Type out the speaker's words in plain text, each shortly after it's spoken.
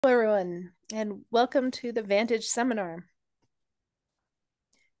Hello, everyone, and welcome to the VaNTAGe seminar.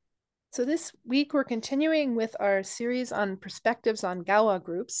 So this week, we're continuing with our series on perspectives on Galois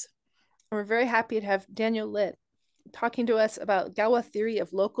groups. And we're very happy to have Daniel Litt talking to us about Galois theory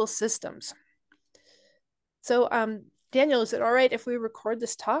of local systems. So Daniel, is it all right if we record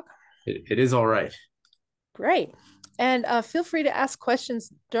this talk? It is all right. Great. And feel free to ask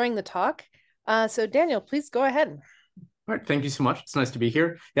questions during the talk. So Daniel, please go ahead. All right, thank you so much. It's nice to be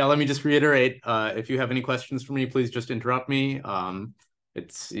here. Yeah, let me just reiterate, if you have any questions for me, please just interrupt me.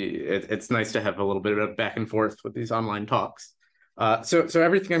 It's nice to have a little bit of back and forth with these online talks. So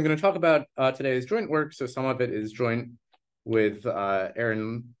everything I'm going to talk about today is joint work. So some of it is joint with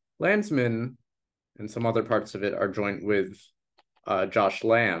Aaron Landsman, and some other parts of it are joint with Josh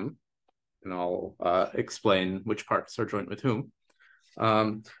Lamb, and I'll explain which parts are joint with whom.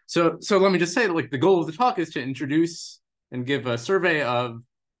 So let me just say, like, the goal of the talk is to introduce and give a survey of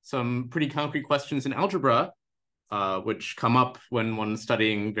some pretty concrete questions in algebra, which come up when one's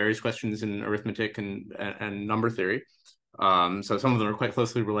studying various questions in arithmetic and number theory. So some of them are quite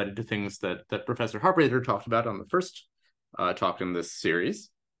closely related to things that Professor Harbrader talked about on the first talk in this series.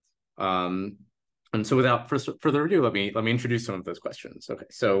 And so without further ado, let me introduce some of those questions. Okay,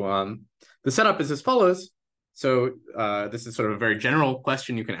 so the setup is as follows. So this is sort of a very general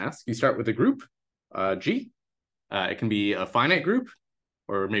question you can ask. You start with a group, G. It can be a finite group,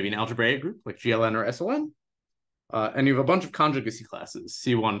 or maybe an algebraic group, like GLN or SLN. And you have a bunch of conjugacy classes,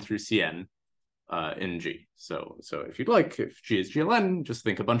 C1 through Cn in G. So if you'd like, if G is GLN, just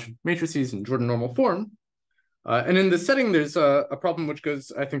think a bunch of matrices in Jordan normal form. And in this setting, there's a problem which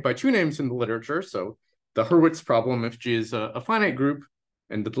goes, I think, by two names in the literature. So the Hurwitz problem, if G is a finite group,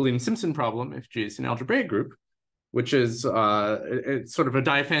 and the Deligne-Simpson problem, if G is an algebraic group, which is it's sort of a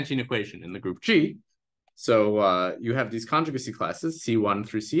Diophantine equation in the group G. So you have these conjugacy classes, C1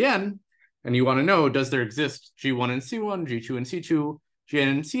 through Cn, and you want to know, does there exist G1 and C1, G2 and C2, Gn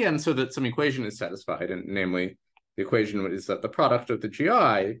and Cn, so that some equation is satisfied, and namely, the equation is that the product of the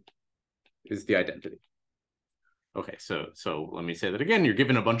Gi is the identity. Okay, so let me say that again. You're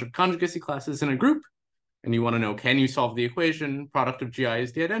given a bunch of conjugacy classes in a group, and you want to know, can you solve the equation, product of Gi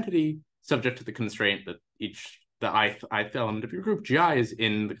is the identity, subject to the constraint that the ith element of your group, Gi, is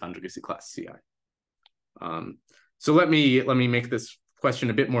in the conjugacy class Ci. So let me make this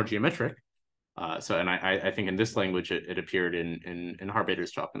question a bit more geometric. And I think in this language it appeared in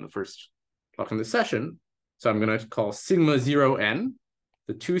Harbrader's talk in the first talk in this session. So I'm going to call sigma 0n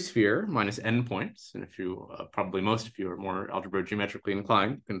the two sphere minus n points. And if you probably most of you are more algebra geometrically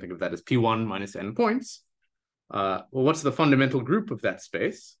inclined, you can think of that as P1 minus n points. Well, what's the fundamental group of that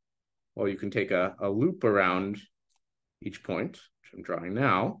space? Well, you can take a loop around each point, which I'm drawing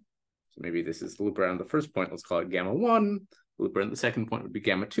now. So maybe this is the loop around the first point. Let's call it gamma 1. The loop around the second point would be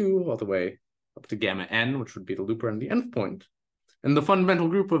gamma 2, all the way up to gamma n, which would be the loop around the nth point. And the fundamental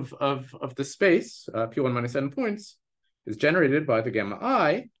group of the space, P1 minus n points, is generated by the gamma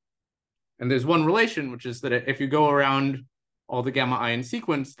I. And there's one relation, which is that if you go around all the gamma I in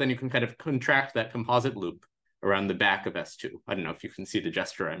sequence, then you can kind of contract that composite loop around the back of S2. I don't know if you can see the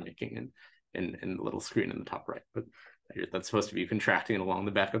gesture I'm making in the little screen in the top right, but that's supposed to be contracting along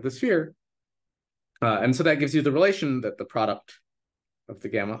the back of the sphere. And so that gives you the relation that the product of the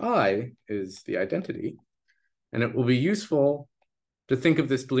gamma I is the identity. And it will be useful to think of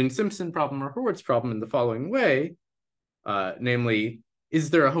this Deligne-Simpson problem or Hurwitz problem in the following way. Namely,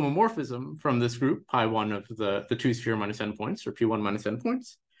 is there a homomorphism from this group, pi1 of the two sphere minus n points, or P1 minus n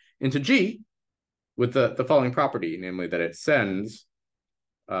points, into G with the following property, namely that it sends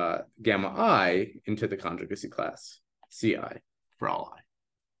gamma I into the conjugacy class Ci for all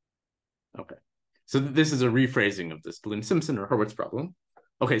I. Okay, so this is a rephrasing of this Deligne-Simpson or Hurwitz problem.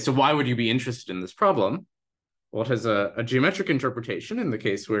 Okay, so why would you be interested in this problem? Well, it has a geometric interpretation in the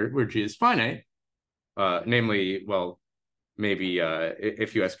case where G is finite. Namely, well, maybe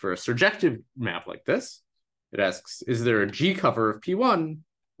if you ask for a surjective map like this, it asks, is there a G cover of P1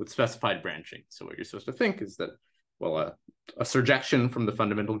 with specified branching? So what you're supposed to think is that, well, a surjection from the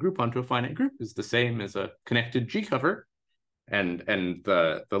fundamental group onto a finite group is the same as a connected G cover, and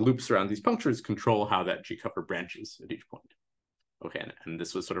the loops around these punctures control how that G cover branches at each point. Okay, and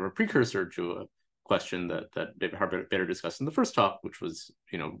this was sort of a precursor to a question that David Harbrader discussed in the first talk, which was,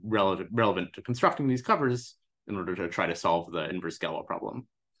 relevant to constructing these covers in order to try to solve the inverse Galois problem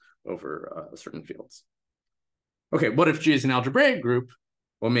over certain fields. Okay, what if G is an algebraic group?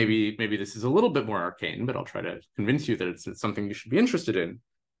 Well, maybe this is a little bit more arcane, but I'll try to convince you that it's something you should be interested in.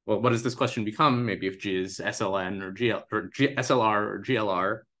 Well, what does this question become? Maybe if G is SLN or SLR or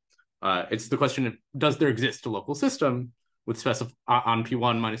GLR, it's the question of, does there exist a local system with on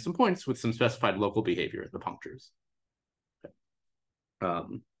P1 minus some points with some specified local behavior at the punctures.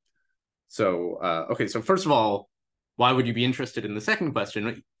 Okay. So first of all, why would you be interested in the second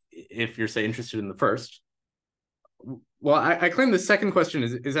question if you're, say, interested in the first? Well, I claim the second question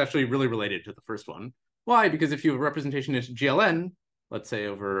is actually really related to the first one. Why? Because if you have a representation into GLN, let's say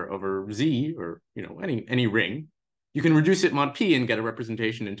over Z, or any ring, you can reduce it mod P and get a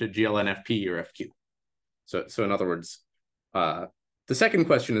representation into GLN FP or FQ. So in other words, the second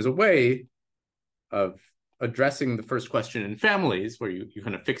question is a way of addressing the first question in families, where you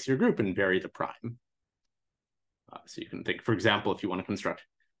kind of fix your group and vary the prime. So you can think, for example, if you want to construct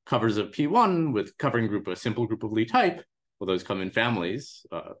covers of P1 with covering group, a simple group of Lie type, well, those come in families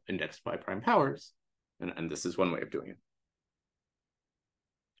indexed by prime powers, and this is one way of doing it.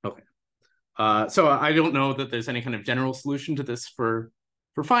 Okay. So I don't know that there's any kind of general solution to this for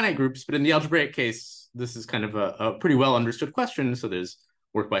finite groups, but in the algebraic case, this is kind of a pretty well understood question. So there's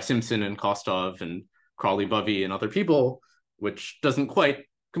work by Simpson and Kostov and Crawley-Bovey and other people, which doesn't quite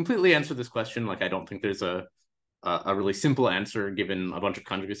completely answer this question. Like, I don't think there's a really simple answer given a bunch of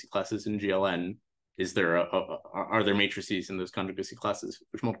conjugacy classes in GLN. Are there matrices in those conjugacy classes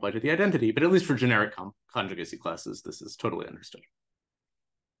which multiply to the identity? But at least for generic conjugacy classes, this is totally understood.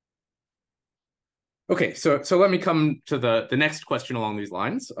 Okay, so let me come to the next question along these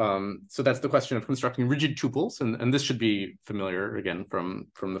lines. So that's the question of constructing rigid tuples, and this should be familiar again from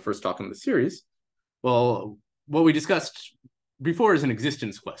the first talk in the series. Well, what we discussed before is an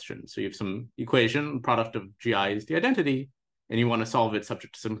existence question. So you have some equation, product of GI is the identity, and you want to solve it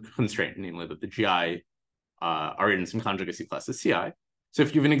subject to some constraint, namely that the GI are in some conjugacy classes CI. So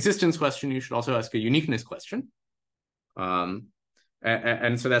if you have an existence question, you should also ask a uniqueness question.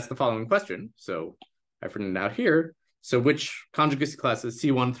 And so that's the following question. So I've written it out here. So which conjugacy classes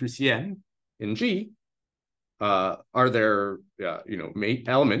C1 through Cn in G are there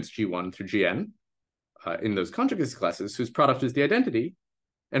elements G1 through Gn in those conjugacy classes whose product is the identity?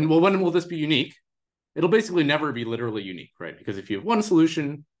 And well, when will this be unique? It'll basically never be literally unique, right? Because if you have one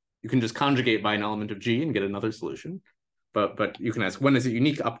solution, you can just conjugate by an element of G and get another solution. But you can ask, when is it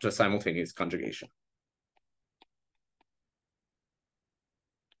unique up to simultaneous conjugation?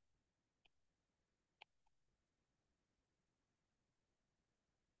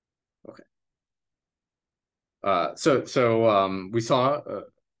 Okay. So we saw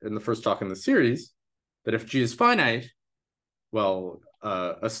in the first talk in the series that if G is finite, well,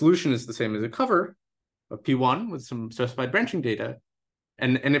 a solution is the same as a cover of P1 with some specified branching data.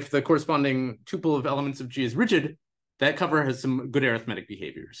 And if the corresponding tuple of elements of G is rigid, that cover has some good arithmetic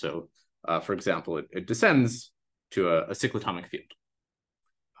behavior. So for example, it descends to a cyclotomic field.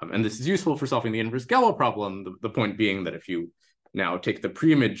 And this is useful for solving the inverse Galois problem, the point being that if you now take the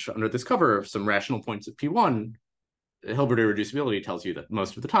preimage under this cover of some rational points at P1, Hilbert irreducibility tells you that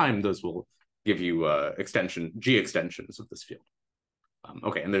most of the time those will give you G extensions of this field.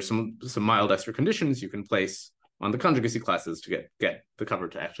 Okay, and there's some mild extra conditions you can place on the conjugacy classes to get the cover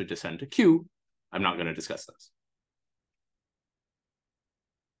to actually descend to Q. I'm not going to discuss those.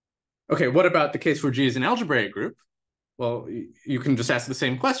 Okay, what about the case where G is an algebraic group? Well, you can just ask the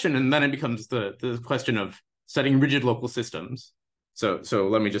same question, and then it becomes the question of studying rigid local systems. So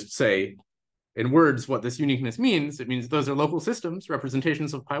let me just say in words what this uniqueness means. It means those are local systems,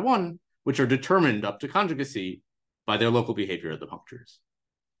 representations of pi1, which are determined up to conjugacy by their local behavior at the punctures.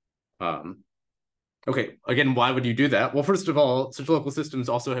 Okay, again, why would you do that? Well, first of all, such local systems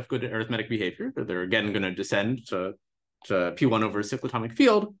also have good arithmetic behavior. They're again going to descend to P1 over a cyclotomic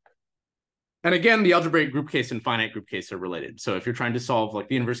field. And again, the algebraic group case and finite group case are related. So if you're trying to solve like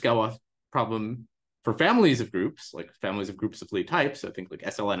the inverse Galois problem for families of groups, like families of groups of Lie types, I think like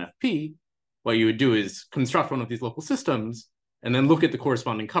SLNFP, what you would do is construct one of these local systems and then look at the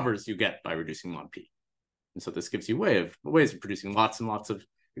corresponding covers you get by reducing mod P. And so this gives you ways of producing lots and lots of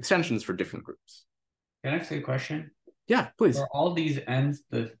extensions for different groups. Can I ask you a question? Yeah, please. Are all these ends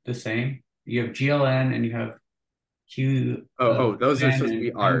the same? You have GLN and you have Q. Those are supposed to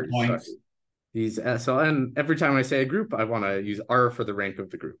be R's. Sorry. These SLN, every time I say a group, I want to use R for the rank of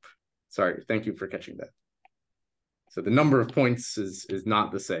the group. Sorry, thank you for catching that. So the number of points is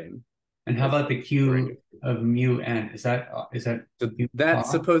not the same. And how about the Q of mu n? Is that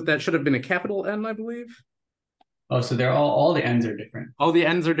so that should have been a capital N, I believe. Oh, so they're all the ends are different. All the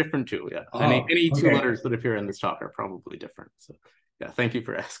ends are different too, yeah. Any two letters that appear in this talk are probably different. So yeah, thank you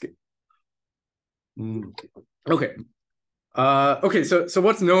for asking. Okay. So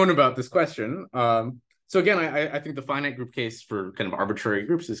what's known about this question? So again, I think the finite group case for kind of arbitrary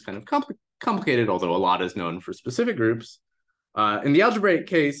groups is kind of complicated, although a lot is known for specific groups. In the algebraic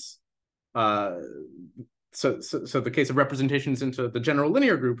case, the case of representations into the general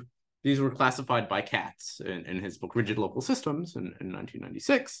linear group, these were classified by Katz in his book Rigid Local Systems in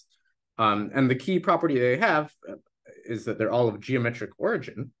 1996. And the key property they have is that they're all of geometric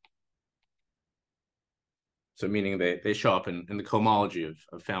origin. So meaning they show up in the cohomology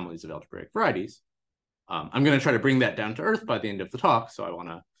of families of algebraic varieties. I'm going to try to bring that down to earth by the end of the talk. So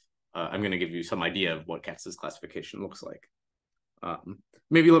I'm going to give you some idea of what Katz's classification looks like.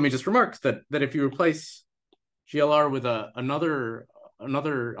 Maybe let me just remark that if you replace GLR with another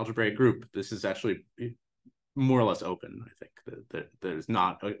algebraic group, this is actually more or less open. I think that there's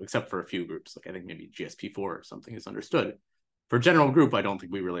not, except for a few groups, like I think maybe GSP4 or something is understood. For a general group, I don't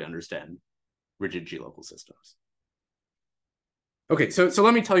think we really understand rigid G-local systems. Okay, so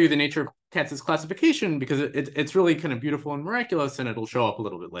let me tell you the nature of Katz's classification, because it's really kind of beautiful and miraculous, and it'll show up a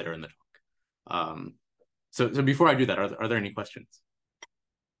little bit later in the talk. So before I do that, are there any questions?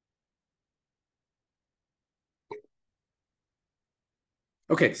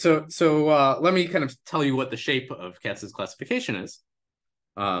 Okay, so let me kind of tell you what the shape of Katz's classification is.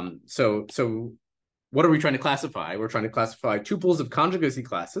 So what are we trying to classify? We're trying to classify tuples of conjugacy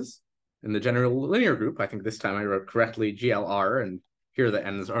classes in the general linear group. I think this time I wrote correctly GLR, and here the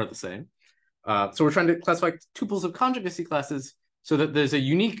n's are the same. So we're trying to classify tuples of conjugacy classes so that there's a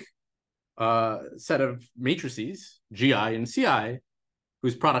unique set of matrices, GI and CI,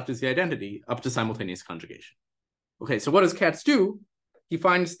 whose product is the identity, up to simultaneous conjugation. Okay, so what does Katz do? He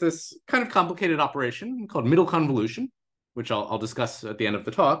finds this kind of complicated operation called middle convolution, which I'll discuss at the end of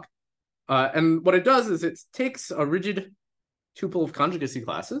the talk. And what it does is it takes a rigid tuple of conjugacy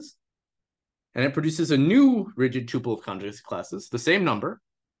classes, and it produces a new rigid tuple of conjugacy classes, the same number,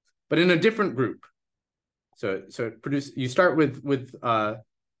 but in a different group. So you start with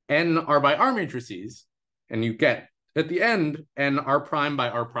n r by r matrices, and you get at the end n r prime by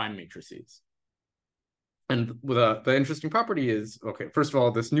r prime matrices. And the interesting property is, okay, first of all,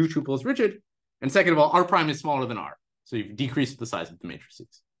 this new tuple is rigid, and second of all, r prime is smaller than r, so you've decreased the size of the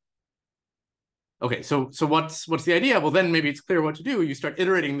matrices. Okay, so what's the idea? Well, then maybe it's clear what to do. You start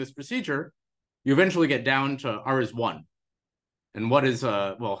iterating this procedure. You eventually get down to r is 1. And what is,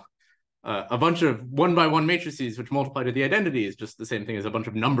 a bunch of 1 by 1 matrices which multiply to the identity is just the same thing as a bunch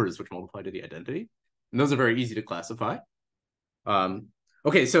of numbers which multiply to the identity. And those are very easy to classify.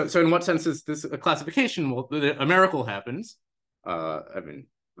 Okay, so in what sense is this a classification? Well, a miracle happens. I mean,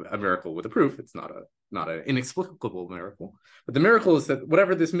 a miracle with a proof. It's not an inexplicable miracle. But the miracle is that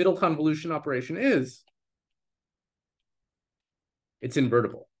whatever this middle convolution operation is, it's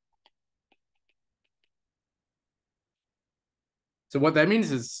invertible. So what that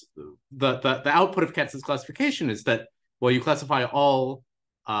means is the output of Katz's classification is that, well, you classify all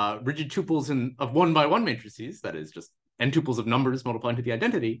rigid tuples of 1 by 1 matrices, that is just n tuples of numbers multiplying to the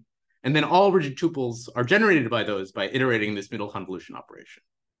identity, and then all rigid tuples are generated by those by iterating this middle convolution operation.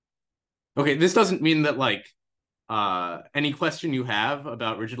 Okay, this doesn't mean that like any question you have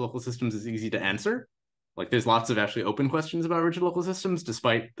about rigid local systems is easy to answer. Like there's lots of actually open questions about rigid local systems,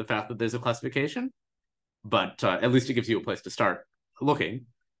 despite the fact that there's a classification. But at least it gives you a place to start looking.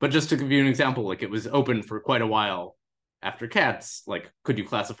 But just to give you an example, like it was open for quite a while after Katz, like could you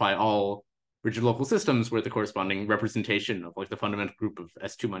classify all rigid local systems where the corresponding representation of like the fundamental group of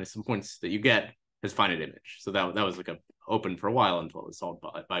S2 minus some points that you get has finite image. So that was like open for a while until it was solved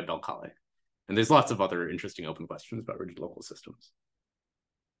by Belkale. And there's lots of other interesting open questions about rigid local systems.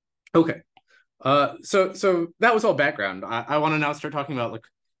 Okay, so that was all background. I want to now start talking about like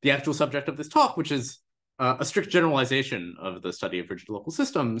the actual subject of this talk, which is a strict generalization of the study of rigid local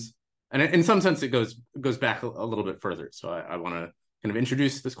systems. And in some sense, it goes back a little bit further. So I want to kind of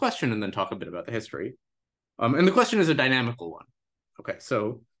introduce this question and then talk a bit about the history. And the question is a dynamical one. Okay,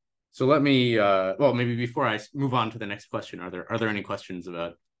 so let me, well, maybe before I move on to the next question, are there any questions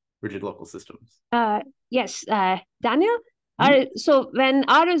about rigid local systems? Yes, Daniel. So when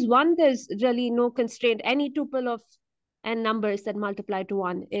R is 1, there's really no constraint. Any tuple of n numbers that multiply to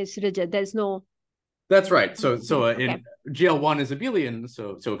 1 is rigid. There's no. That's right. So okay. in GL1 is abelian.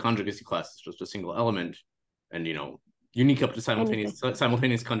 So a conjugacy class is just a single element, and unique up to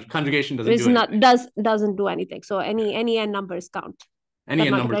simultaneous conjugation doesn't do anything. So any n numbers count. Any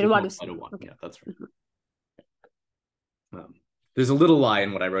n numbers multiply to 1. Okay. Yeah, that's right. There's a little lie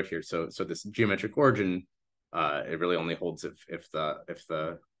in what I wrote here. So this geometric origin, it really only holds if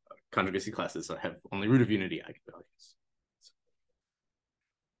the conjugacy classes have only root of unity eigenvalues.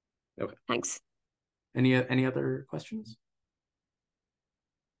 Okay. Thanks. Any other questions?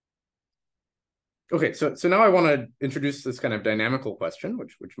 Okay, so now I want to introduce this kind of dynamical question,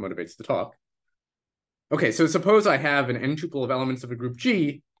 which motivates the talk. Okay, so suppose I have an n tuple of elements of a group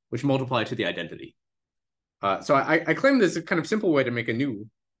G which multiply to the identity. So I claim there's a kind of simple way to make a new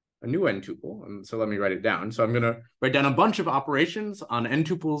n tuple. And so let me write it down. So I'm going to write down a bunch of operations on n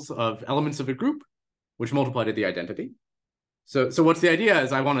tuples of elements of a group, which multiply to the identity. So what's the idea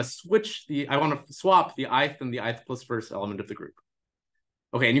is I want to swap the ith and the ith plus first element of the group.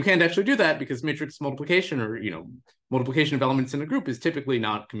 Okay, and you can't actually do that because matrix multiplication or multiplication of elements in a group is typically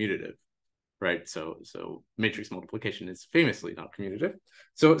not commutative, right? So matrix multiplication is famously not commutative.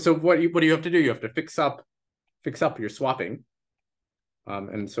 So what do you have to do? You have to fix up your swapping.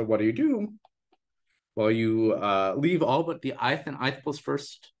 And so what do? Well, you leave all but the ith and ith plus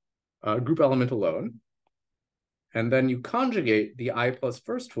first group element alone. And then you conjugate the I plus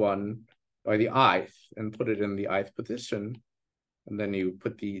first one by the ith and put it in the ith position. And then you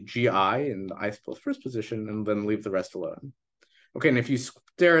put the gi in the ith plus first position and then leave the rest alone. Okay, and if you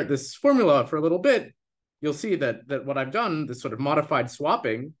stare at this formula for a little bit, you'll see that what I've done, this sort of modified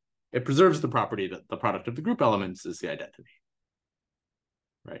swapping, it preserves the property that the product of the group elements is the identity.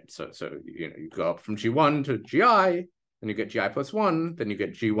 Right, so you go up from G1 to GI, then you get GI plus 1, then you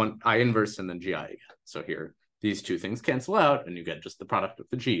get G1 I inverse, and then GI again. So here, these two things cancel out, and you get just the product of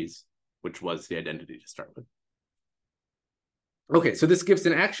the G's, which was the identity to start with. Okay, so this gives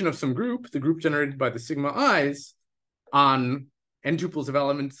an action of some group, the group generated by the sigma i's, on n tuples of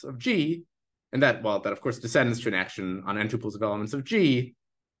elements of G, and that of course descends to an action on n tuples of elements of G,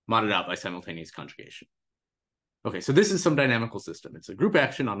 modded out by simultaneous conjugation. Okay, so this is some dynamical system. It's a group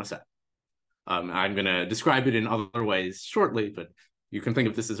action on a set. I'm going to describe it in other ways shortly, but you can think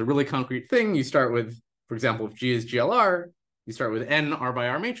of this as a really concrete thing. You start with, for example, if G is GLR, you start with n R by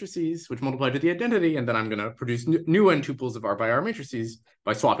R matrices, which multiply to the identity, and then I'm going to produce new n tuples of R by R matrices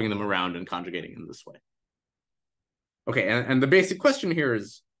by swapping them around and conjugating in this way. Okay, and the basic question here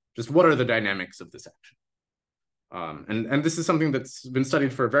is just what are the dynamics of this action? And this is something that's been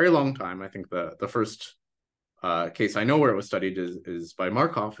studied for a very long time. I think the first case I know where it was studied is by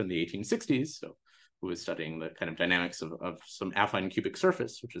Markov in the 1860s, so who was studying the kind of dynamics of some affine cubic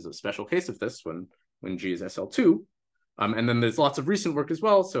surface, which is a special case of this when G is SL2. And then there's lots of recent work as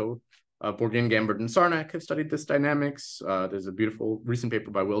well. So Bourgain, Gambert, and Sarnak have studied this dynamics. There's a beautiful recent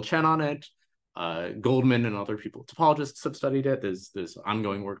paper by Will Chen on it. Goldman and other people, topologists, have studied it. There's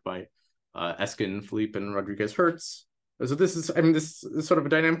ongoing work by Eskin, Philippe, and Rodriguez Hertz. So this is sort of a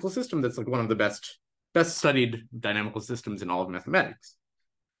dynamical system that's like one of the best studied dynamical systems in all of mathematics.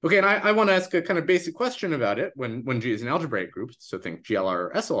 Okay, and I want to ask a kind of basic question about it when G is an algebraic group. So think GLR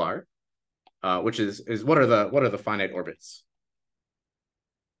or SLR, which is what are the finite orbits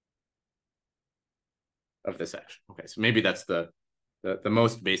of this action? Okay, so maybe that's the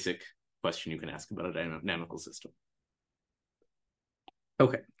most basic question you can ask about a dynamical system.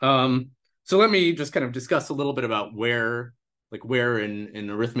 Okay, so let me just kind of discuss a little bit about where in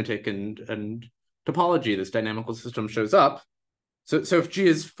arithmetic and topology this dynamical system shows up. So if G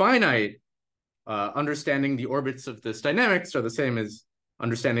is finite, understanding the orbits of this dynamics are the same as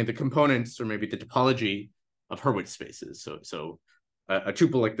understanding the components or maybe the topology of Hurwitz spaces. So a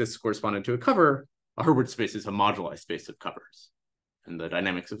tuple like this corresponded to a cover. A Hurwitz space is a moduli space of covers. And the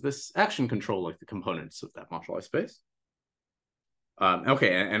dynamics of this action control like the components of that moduli space.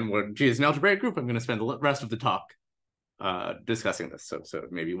 Okay, and when G is an algebraic group, I'm going to spend the rest of the talk discussing this. So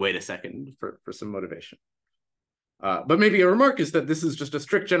maybe wait a second for some motivation. But maybe a remark is that this is just a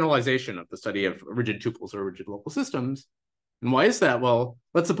strict generalization of the study of rigid tuples or rigid local systems. And why is that? Well,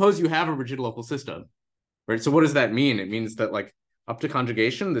 let's suppose you have a rigid local system, right? So what does that mean? It means that like up to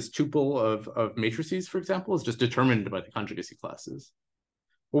conjugation, this tuple of matrices, for example, is just determined by the conjugacy classes.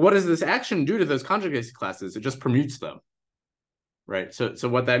 Well, what does this action do to those conjugacy classes? It just permutes them, right? So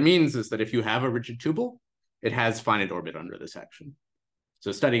what that means is that if you have a rigid tuple, it has finite orbit under this action.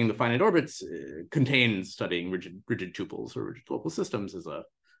 So studying the finite orbits contains studying rigid tuples or rigid local systems as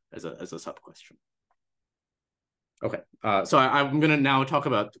a sub-question. Okay, so I'm going to now talk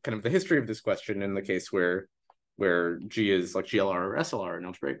about kind of the history of this question in the case where G is like GLR or SLR, an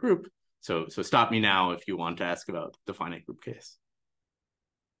algebraic group. So stop me now if you want to ask about the finite group case.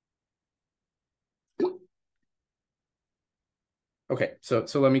 Okay, so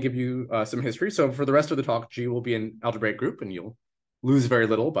let me give you some history. So for the rest of the talk, G will be an algebraic group, and you'll lose very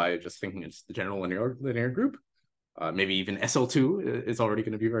little by just thinking it's the general linear group. Maybe even SL2 is already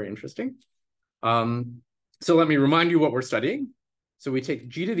going to be very interesting. So let me remind you what we're studying. So we take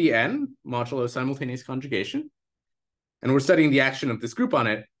G to the n modulo simultaneous conjugation, and we're studying the action of this group on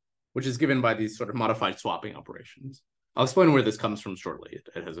it, which is given by these sort of modified swapping operations. I'll explain where this comes from shortly.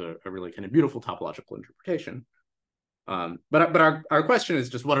 It has a really kind of beautiful topological interpretation. But our question is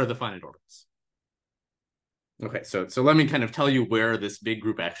just what are the finite orbits? Okay, so let me kind of tell you where this big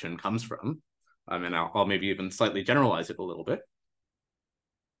group action comes from. And I'll maybe even slightly generalize it a little bit.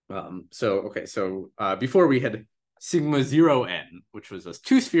 So before we had sigma 0 n, which was a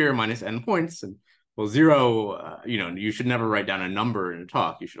 2-sphere minus n points, and well, 0, you should never write down a number in a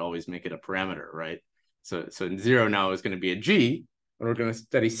talk. You should always make it a parameter, right? So 0 now is going to be a G, and we're going to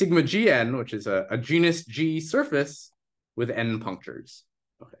study sigma Gn, which is a genus G surface with n punctures.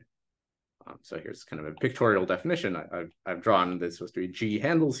 Okay. So here's kind of a pictorial definition. I've drawn this supposed to be G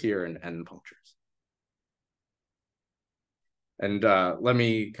handles here and n punctures. And let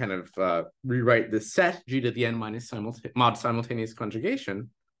me kind of rewrite this set G to the n minus mod simultaneous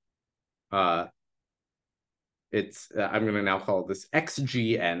conjugation. I'm going to now call this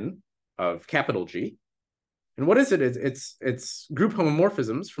xgn of capital G. And what is it? It's group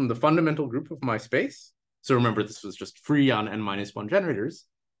homomorphisms from the fundamental group of my space. So remember, this was just free on n minus 1 generators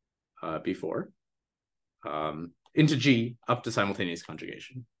before, into G up to simultaneous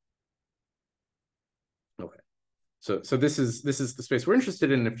conjugation. Okay. So this is the space we're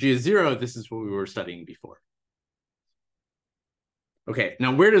interested in. If G is 0, this is what we were studying before. Okay,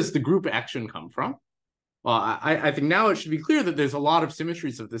 now where does the group action come from? Well, I think now it should be clear that there's a lot of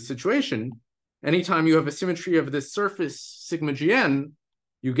symmetries of this situation. Anytime you have a symmetry of this surface sigma Gn,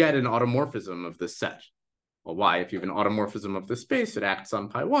 you get an automorphism of this set. Well, why? If you have an automorphism of this space, it acts on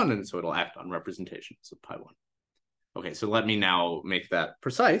pi1, and so it'll act on representations of pi1. Okay, so let me now make that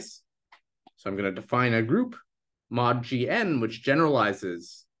precise. So I'm going to define a group mod Gn, which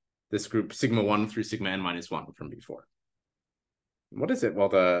generalizes this group sigma 1 through sigma n minus 1 from before. What is it? Well,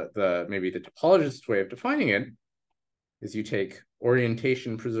 maybe the topologist way of defining it is you take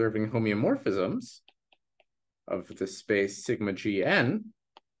orientation preserving homeomorphisms of the space sigma Gn.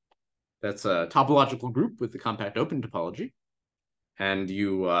 That's a topological group with the compact open topology, and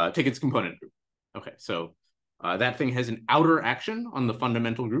you take its component group. Okay, so that thing has an outer action on the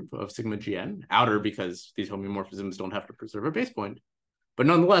fundamental group of sigma Gn, outer because these homeomorphisms don't have to preserve a base point, but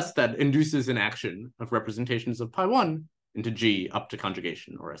nonetheless that induces an action of representations of pi1 into G up to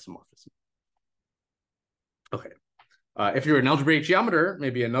conjugation or isomorphism. Okay, if you're an algebraic geometer,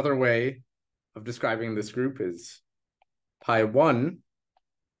 maybe another way of describing this group is pi1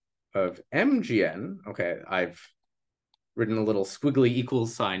 of mgn. Okay, I've written a little squiggly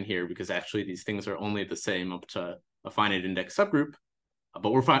equals sign here because actually these things are only the same up to a finite index subgroup,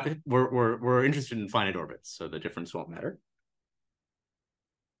 but we're interested in finite orbits, so the difference won't matter.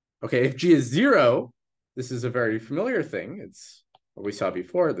 Okay, if G is 0, this is a very familiar thing. It's what we saw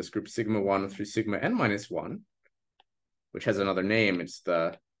before, this group sigma 1 through sigma n minus 1, which has another name. It's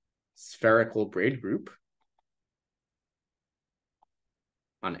the spherical braid group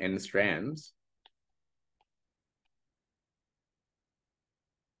on n strands.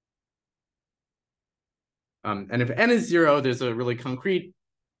 And if n is 0, there's a really concrete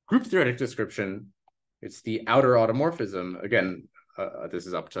group theoretic description. It's the outer automorphism. Again, this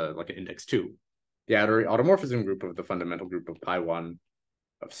is up to like an index 2. The outer automorphism group of the fundamental group of pi1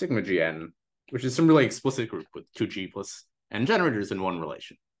 of sigma Gn, which is some really explicit group with 2G plus n generators in one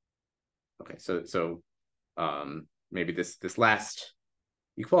relation. Okay, so maybe this last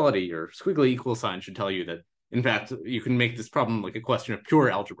equality or squiggly equal sign should tell you that, in fact, you can make this problem like a question of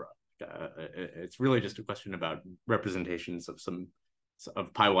pure algebra. It's really just a question about representations of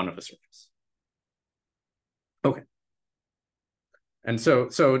pi1 of a surface. Okay. And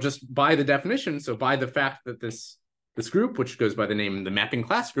so just by the definition, so by the fact that this group, which goes by the name the mapping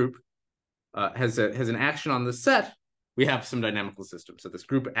class group, has an action on the set, we have some dynamical system. So this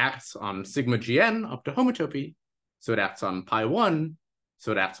group acts on sigma Gn up to homotopy, so it acts on pi1,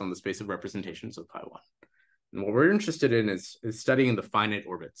 so it acts on the space of representations of pi1. And what we're interested in is studying the finite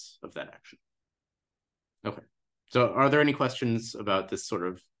orbits of that action. Okay, so are there any questions about this sort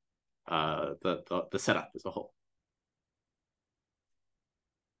of the setup as a whole?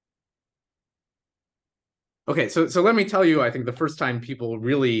 Okay, so let me tell you, I think the first time people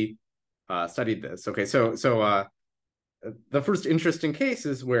really studied this. Okay, so the first interesting case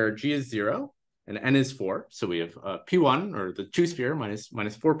is where G is 0 and n is 4. So we have P1, or the 2-sphere,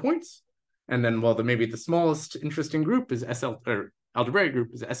 minus 4 points. And then, well, maybe the smallest interesting group is or algebraic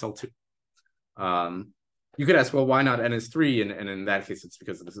group is SL2. You could ask, well, why not n is 3? And in that case, it's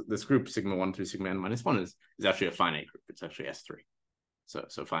because this group, sigma 1 through sigma n minus 1, is actually a finite group. It's actually S3.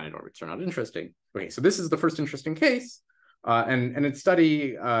 So finite orbits are not interesting. Okay, so this is the first interesting case. And its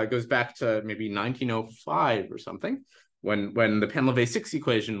study goes back to maybe 1905 or something, when the Painlevé-6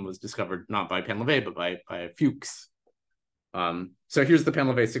 equation was discovered, not by Painlevé, but by Fuchs. So here's the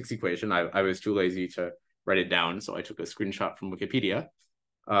Painlevé-6 equation. I was too lazy to write it down, so I took a screenshot from Wikipedia.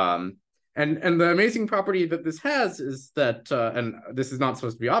 And the amazing property that this has is that, and this is not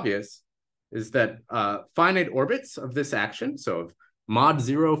supposed to be obvious, is that finite orbits of this action, so of mod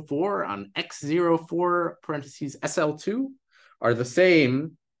 04 on x04 parentheses SL2, are the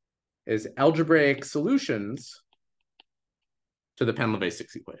same as algebraic solutions to the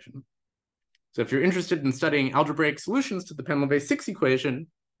Penn-Levy-6 equation. So if you're interested in studying algebraic solutions to the Penn-Levy-6 equation,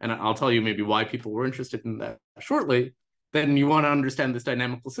 and I'll tell you maybe why people were interested in that shortly, then you want to understand this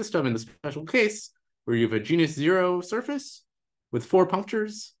dynamical system in the special case where you have a genus 0 surface with 4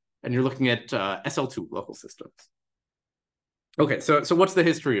 punctures, and you're looking at SL2 local systems. Okay, so what's the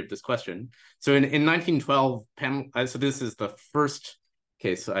history of this question? So in 1912, so this is the first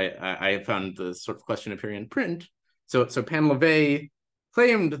case I found the sort of question appearing in print. So Penn-Levy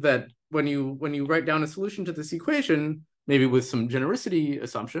claimed that when you write down a solution to this equation, maybe with some genericity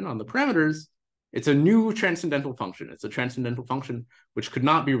assumption on the parameters, it's a new transcendental function. It's a transcendental function which could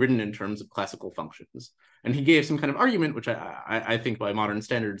not be written in terms of classical functions. And he gave some kind of argument, which I think by modern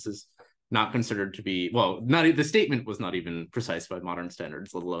standards is not considered to be, well, the statement was not even precise by modern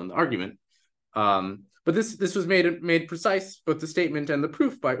standards, let alone the argument. But this was made precise, both the statement and the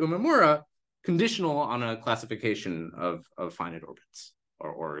proof by Umemura, conditional on a classification of finite orbits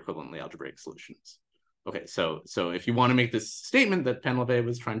or equivalently algebraic solutions. Okay, so if you want to make this statement that Penn-Levy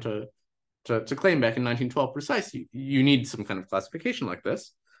was trying to claim back in 1912 precise, you need some kind of classification like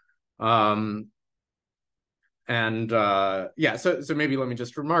this. Yeah, so maybe let me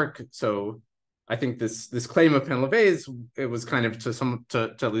just remark. So I think this claim of Penn-Levy's, it was kind of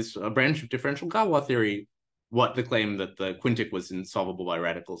to at least a branch of differential Galois theory, what the claim that the quintic was insoluble by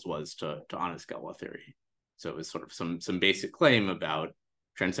radicals was to honest Galois theory. So it was sort of some basic claim about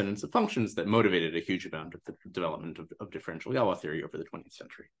transcendence of functions that motivated a huge amount of the development of differential Galois theory over the 20th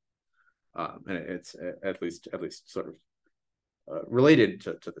century. And it's at least sort of related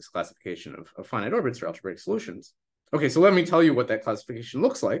to this classification of finite orbits or algebraic solutions. Okay, so let me tell you what that classification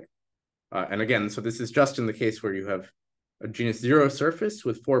looks like. And again, so this is just in the case where you have a genus 0 surface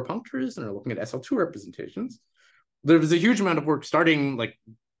with 4 punctures and are looking at SL2 representations. There was a huge amount of work starting like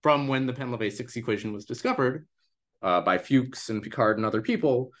from when the Penn-Levy-6 equation was discovered by Fuchs and Picard and other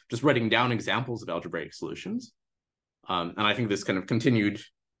people, just writing down examples of algebraic solutions. And I think this kind of continued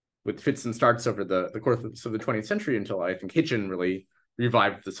with fits and starts over the course of the 20th century until I think Hitchin really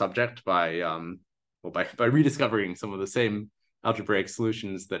revived the subject by rediscovering some of the same algebraic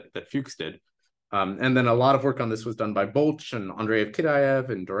solutions that Fuchs did. And then a lot of work on this was done by Bolch and Andreev Kidaev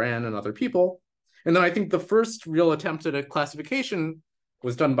and Duran and other people. And then I think the first real attempt at a classification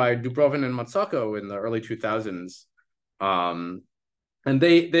was done by Dubrovin and Matsako in the early 2000s. And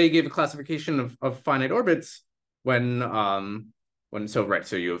they gave a classification of finite orbits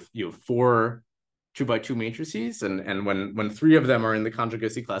so you have 4 2x2 matrices, and when 3 of them are in the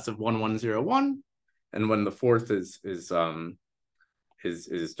conjugacy class of 1, 1, 0, 1, and when the 4th is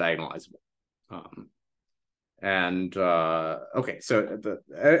diagonalizable. Okay, so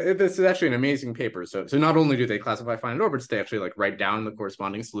this is actually an amazing paper. So not only do they classify finite orbits, they actually like write down the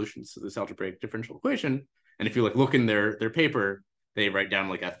corresponding solutions to this algebraic differential equation. And if you like look in their paper, they write down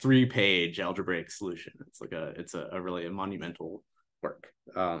like a 3-page algebraic solution. It's a really monumental work.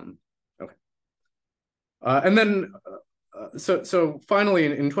 Okay. And then so finally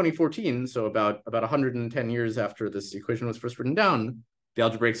in 2014, so about 110 years after this equation was first written down, the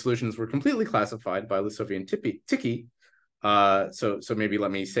algebraic solutions were completely classified by Lisovi and Tichy. So maybe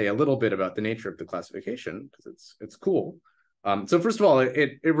let me say a little bit about the nature of the classification, because it's cool. So first of all,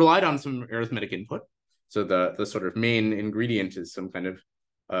 it relied on some arithmetic input. So the sort of main ingredient is some kind of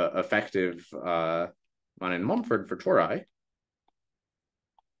effective Mann and Mumford for tori.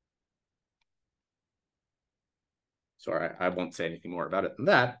 So I won't say anything more about it than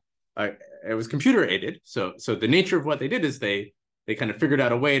that. It was computer aided. So the nature of what they did is they kind of figured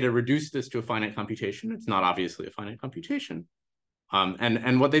out a way to reduce this to a finite computation. It's not obviously a finite computation.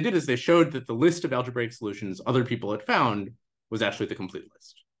 And what they did is they showed that the list of algebraic solutions other people had found was actually the complete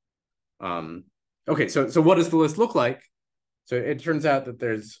list. Okay, so what does the list look like? So it turns out that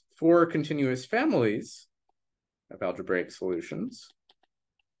there's 4 continuous families of algebraic solutions.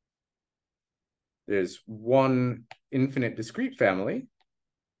 There's 1 infinite discrete family.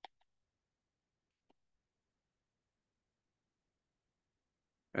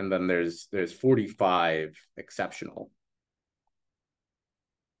 And then there's 45 exceptional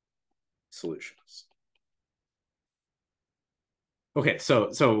solutions. Okay, so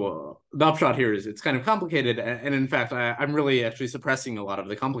the upshot here is it's kind of complicated, and in fact, I'm really actually suppressing a lot of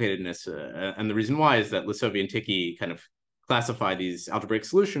the complicatedness, and the reason why is that Lisovi and Tichy kind of classify these algebraic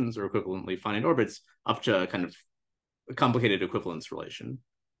solutions or equivalently finite orbits up to kind of a complicated equivalence relation.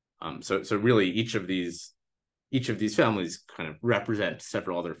 So really each of these each of these families kind of represent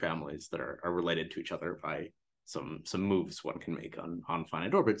several other families that are related to each other by some moves one can make on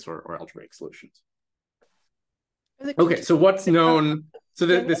finite orbits or algebraic solutions. Okay, so what's known? So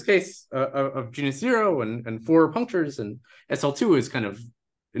this case of genus 0 and 4 punctures and SL2 is kind of,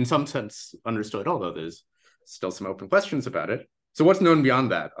 in some sense, understood, although there's still some open questions about it. So what's known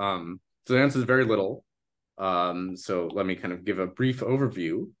beyond that? So the answer is very little. So let me kind of give a brief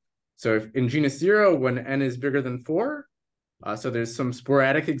overview. So if in genus 0, when n is bigger than 4, so there's some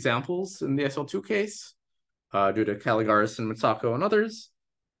sporadic examples in the SL2 case due to Caligaris and Matsako and others.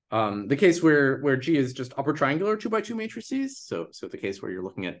 The case where G is just upper triangular 2x2 matrices, so the case where you're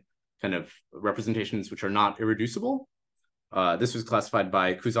looking at kind of representations which are not irreducible. This was classified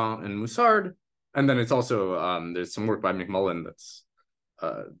by Cousin and Moussard, and then it's also there's some work by McMullen that's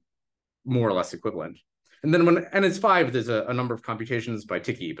more or less equivalent. And then when n is 5, there's a number of computations by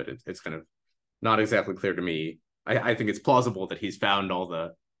Ticky, but it's kind of not exactly clear to me. I think it's plausible that he's found all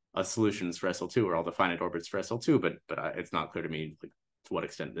the solutions for SL2 or all the finite orbits for SL2, but it's not clear to me like to what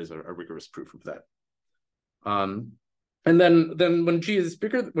extent there's a rigorous proof of that. And then when G is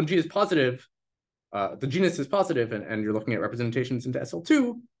bigger, when G is positive, the genus is positive, and you're looking at representations into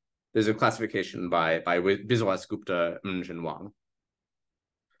SL2, there's a classification by Biswas, Gupta, Mnj, and Wang.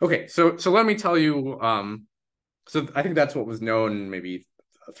 Okay, so let me tell you, so I think that's what was known maybe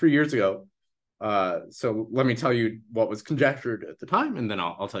 3 years ago. So let me tell you what was conjectured at the time, and then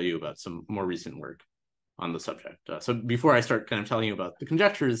I'll tell you about some more recent work on the subject. So before I start kind of telling you about the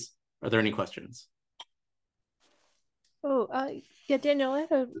conjectures, are there any questions? Oh, yeah, Daniel, I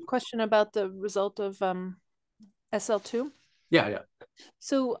had a question about the result of SL2. Yeah.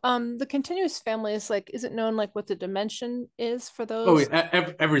 So the continuous family is like, is it known like what the dimension is for those? Oh,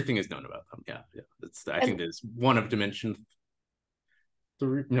 everything is known about them. Yeah. I think there's one of dimension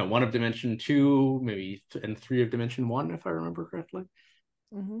 3, no, one of dimension 2, maybe, and 3 of dimension 1, if I remember correctly.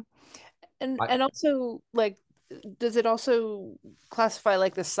 Mm-hmm. And also, like, does it also classify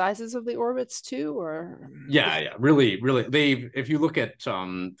like the sizes of the orbits too, or? Yeah, really. If you look at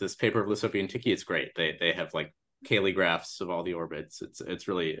this paper of Lissopi and Ticky, it's great. They have like Cayley graphs of all the orbits. It's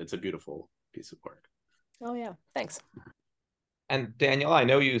a beautiful piece of work. Oh yeah, thanks. And Daniel, I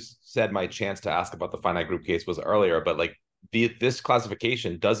know you said my chance to ask about the finite group case was earlier, but like this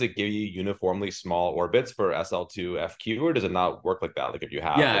classification, does it give you uniformly small orbits for SL2 FQ, or does it not work like that? Like if you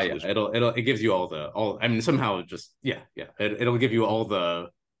have it gives you all I mean somehow just it'll give you all the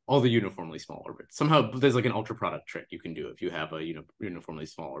uniformly small orbits. Somehow there's like an ultra product trick you can do. If you have a uniformly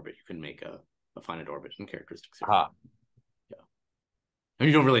small orbit, you can make a finite orbit and characteristics. Yeah. And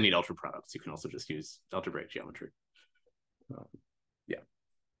you don't really need ultra products. You can also just use algebraic geometry.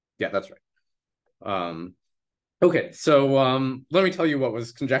 Yeah, that's right. Okay, so let me tell you what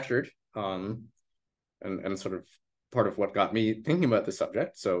was conjectured, and sort of part of what got me thinking about this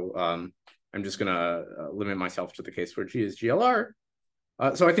subject. So I'm just gonna limit myself to the case where G is GLR.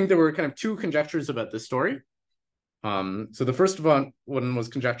 So I think there were kind of 2 conjectures about this story. So the first one was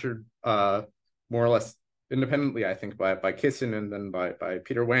conjectured more or less independently, I think, by Kissin and then by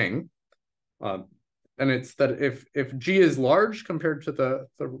Peter Wang. And it's that if G is large compared to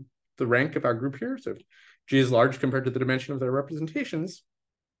the rank of our group here, so if G is large compared to the dimension of their representations,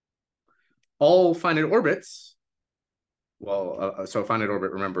 all finite orbits, so a finite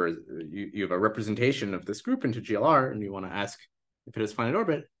orbit, remember, you have a representation of this group into GLR, and you want to ask if it has finite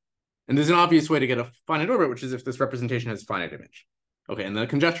orbit. And there's an obvious way to get a finite orbit, which is if this representation has finite image. Okay, and the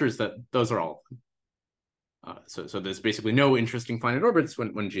conjecture is that those are all of them. So there's basically no interesting finite orbits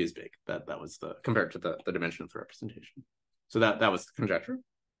when G is big. That was compared to the dimension of the representation. So that was the conjecture.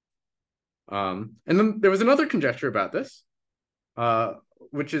 And then there was another conjecture about this,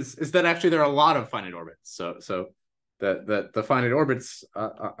 which is that actually there are a lot of finite orbits. So the finite orbits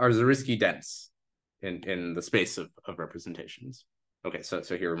are Zariski dense in the space of representations. Okay, so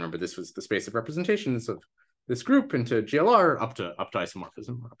here, remember, this was the space of representations of this group into GLR up to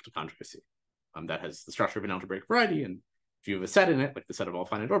isomorphism or up to conjugacy. That has the structure of an algebraic variety, and if you have a set in it, like the set of all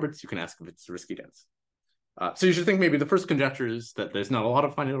finite orbits, you can ask if it's Zariski dense. So you should think maybe the first conjecture is that there's not a lot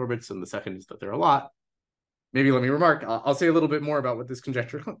of finite orbits, and the second is that there are a lot. Maybe let me remark, I'll say a little bit more about what this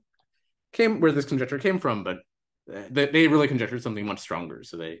conjecture where this conjecture came from, but they really conjectured something much stronger.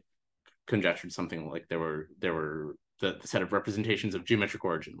 So they conjectured something like there were the set of representations of geometric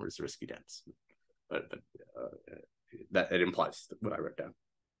origin were Zariski dense, but that it implies what I wrote down.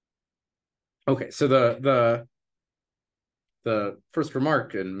 Okay, so the first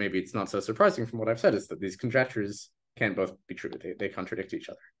remark, and maybe it's not so surprising from what I've said, is that these conjectures can't both be true. They contradict each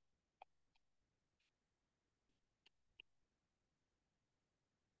other.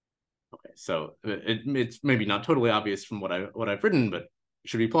 Okay, So it's maybe not totally obvious from what I've written, but it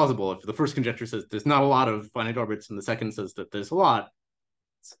should be plausible if the first conjecture says there's not a lot of finite orbits and the second says that there's a lot.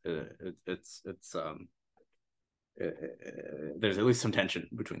 There's at least some tension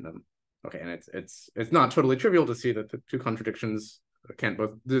between them. Okay, and it's not totally trivial to see that the two conjectures can't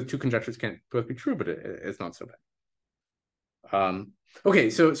both be true, but it's not so bad.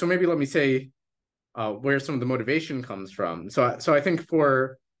 Okay, so maybe let me say where some of the motivation comes from. So I think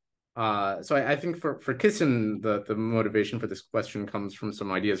for Kisin, the motivation for this question comes from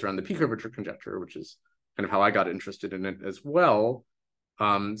some ideas around the P curvature conjecture, which is kind of how I got interested in it as well.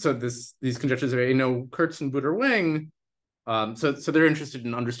 So these conjectures of Kurtz and Buder Wang, so they're interested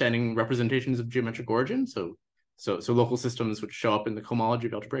in understanding representations of geometric origin, so local systems which show up in the cohomology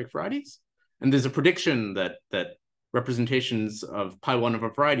of algebraic varieties. And there's a prediction that representations of pi1 of a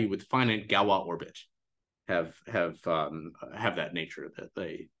variety with finite Galois orbit have that nature, that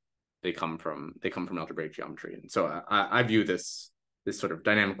they come from algebraic geometry. And so I view this sort of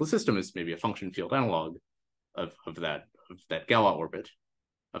dynamical system as maybe a function field analog of that Galois orbit,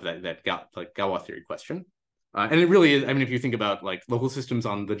 of that Galois theory question. And it really is, I mean, if you think about like local systems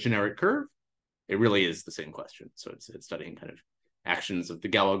on the generic curve, it really is the same question. So it's studying kind of actions of the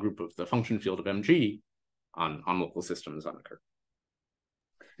Galois group of the function field of MG on local systems on a curve.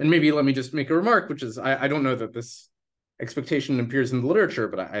 And maybe let me just make a remark, which is I don't know that this expectation appears in the literature,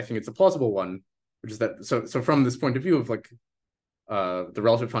 but I think it's a plausible one, which is that so from this point of view of like the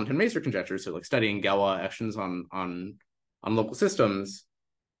relative Fontaine-Maser conjecture, so like studying Galois actions on local systems,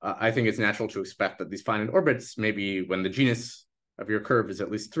 I think it's natural to expect that these finite orbits, maybe when the genus of your curve is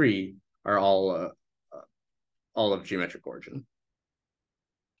at least 3, are all of geometric origin.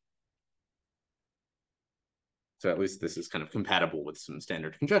 So at least this is kind of compatible with some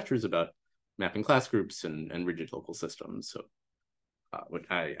standard conjectures about mapping class groups and rigid local systems. So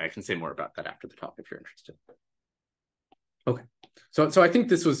I can say more about that after the talk if you're interested. Okay, so I think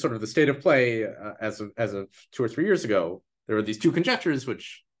this was sort of the state of play as of 2 or 3 years ago. There were these two conjectures,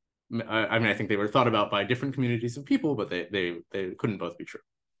 which I mean, I think they were thought about by different communities of people, but they couldn't both be true.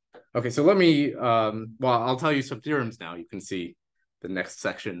 Okay, so let me, well, I'll tell you some theorems now. You can see the next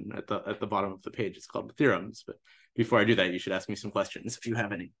section at the bottom of the page. It's called the theorems. But before I do that, you should ask me some questions if you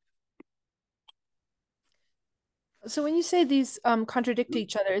have any. So when you say these contradict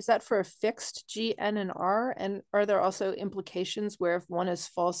each other, is that for a fixed G, N, and R? And are there also implications where if one is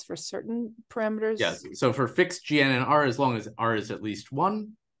false for certain parameters? Yes. So for fixed G, N, and R, as long as R is at least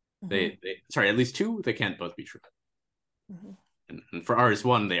 1, sorry, at least 2, they can't both be true. And for R is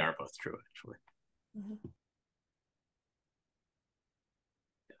 1, they are both true, actually.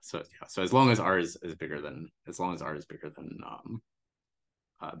 So as long as R is bigger than 1,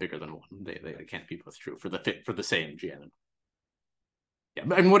 they can't be both true for the same GN. Yeah,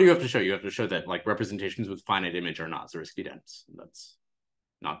 but and what do you have to show? You have to show that like representations with finite image are not Zariski dense. That's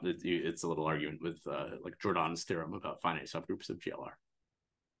not, it's a little argument with like Jordan's theorem about finite subgroups of GLR.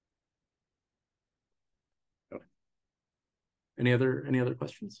 Okay. Any other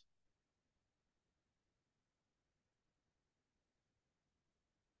questions?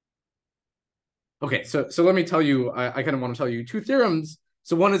 Okay, so let me tell you, I kind of want to tell you 2 theorems.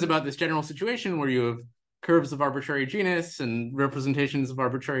 So one is about this general situation where you have curves of arbitrary genus and representations of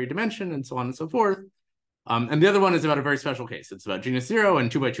arbitrary dimension and so on and so forth. And the other one is about a very special case. It's about genus 0 and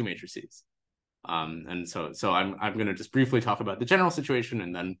 2x2 matrices. And so I'm going to just briefly talk about the general situation,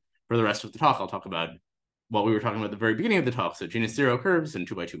 and then for the rest of the talk, I'll talk about what we were talking about at the very beginning of the talk. So genus 0 curves and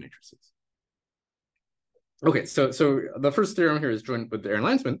 2x2 matrices. Okay, so the first theorem here is joined with the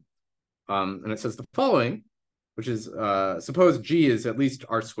Aaron-Lansman. And it says the following, which is suppose G is at least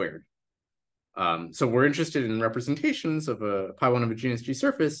R squared. So we're interested in representations of a pi1 of a genus G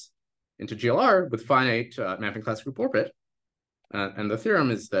surface into GLR with finite mapping class group orbit. And the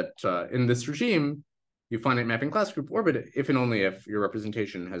theorem is that in this regime, you finite mapping class group orbit if and only if your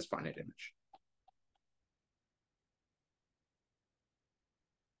representation has finite image.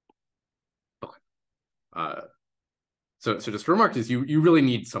 Okay. So just a remark is you really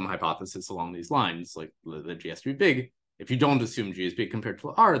need some hypothesis along these lines, like the G has to be big. If you don't assume G is big compared to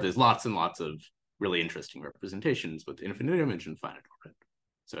R, there's lots and lots of really interesting representations with infinite image and finite orbit.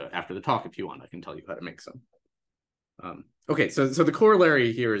 So after the talk, if you want, I can tell you how to make some. Okay, so the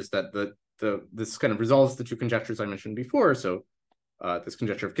corollary here is that this kind of resolves the 2 conjectures I mentioned before. So this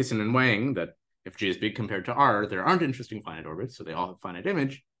conjecture of Kisin and Wang, that if G is big compared to R, there aren't interesting finite orbits, so they all have finite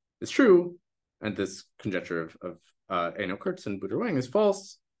image, is true. And this conjecture of Kurtz and Buder Wang is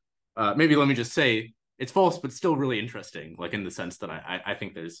false. Maybe let me just say it's false, but still really interesting, like in the sense that I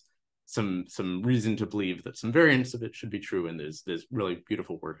think there's some reason to believe that some variants of it should be true. And there's really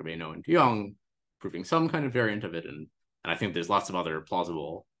beautiful work of Ano and DeYoung proving some kind of variant of it. And I think there's lots of other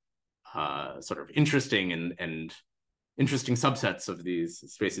plausible sort of interesting and interesting subsets of these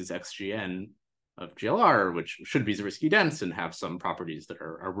spaces XGN of GLR, which should be Zariski dense and have some properties that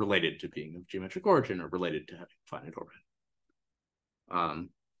are related to being of geometric origin or related to having a finite orbit.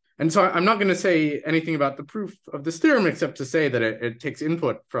 And so I'm not going to say anything about the proof of this theorem, except to say that it takes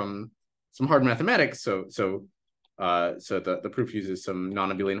input from some hard mathematics. So the proof uses some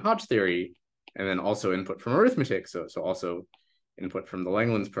non-abelian Hodge theory, and then also input from arithmetic. So also input from the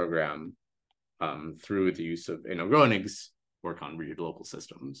Langland's program through the use of Ano Groenig's work on rigid local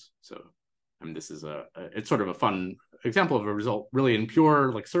systems. So I mean, this is it's sort of a fun example of a result really in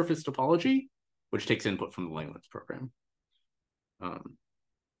pure like surface topology, which takes input from the Langland's program.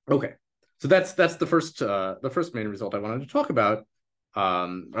 Okay, so that's the first main result I wanted to talk about.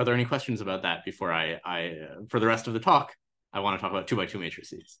 Are there any questions about that before I for the rest of the talk, I want to talk about 2x2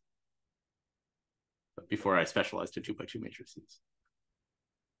 matrices. But before I specialize to 2x2 matrices.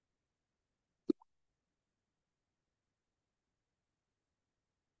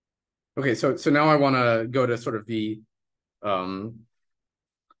 Okay, so now I want to go to sort of the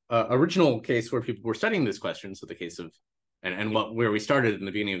original case where people were studying this question. So the case of and where we started in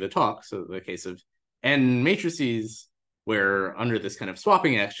the beginning of the talk. So the case of n matrices where under this kind of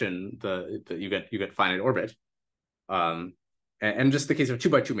swapping action, you get finite orbit, and just the case of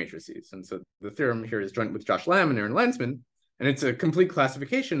 2x2 matrices. And so the theorem here is joint with Josh Lamb and Aaron Landsman, and it's a complete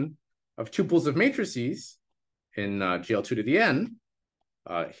classification of tuples of matrices in GL2 to the n.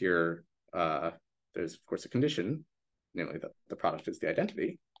 Here, there's of course a condition, namely that the product is the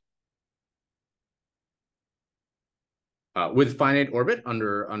identity. With finite orbit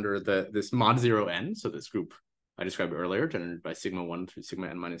under this mod 0n, so this group I described earlier, generated by sigma 1 through sigma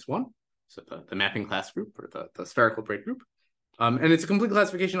n minus 1, so the mapping class group, or the spherical braid group. And it's a complete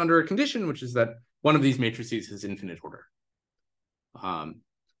classification under a condition, which is that one of these matrices is infinite order.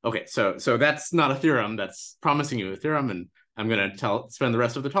 Okay, so that's not a theorem, that's promising you a theorem, and I'm going to spend the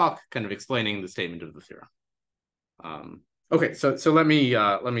rest of the talk kind of explaining the statement of the theorem. Okay, so let me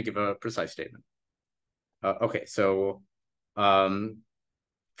give a precise statement. Okay, so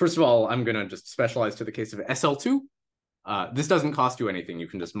first of all, I'm going to just specialize to the case of SL2. This doesn't cost you anything. You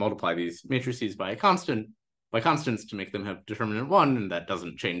can just multiply these matrices by constants to make them have determinant 1, and that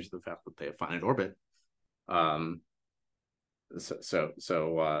doesn't change the fact that they have finite orbit.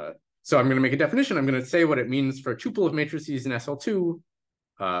 So I'm going to make a definition. I'm going to say what it means for a tuple of matrices in SL2,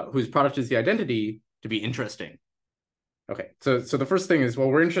 whose product is the identity, to be interesting. Okay, so the first thing is, well,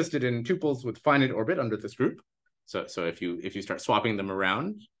 we're interested in tuples with finite orbit under this group. So if you start swapping them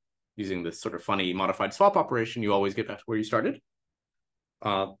around using this sort of funny modified swap operation, you always get back to where you started.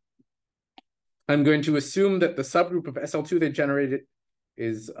 I'm going to assume that the subgroup of SL2 they generated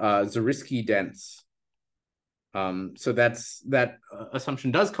is Zariski dense. So that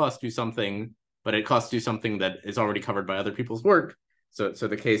assumption does cost you something, but it costs you something that is already covered by other people's work. So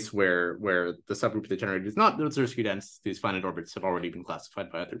the case where the subgroup they generated is not Zariski dense, these finite orbits have already been classified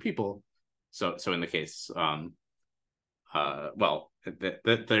by other people. So in the case,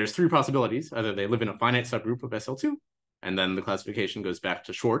 there's three possibilities. Either they live in a finite subgroup of SL2, and then the classification goes back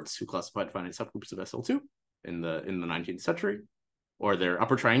to Schwartz, who classified finite subgroups of SL2 in the 19th century, or they're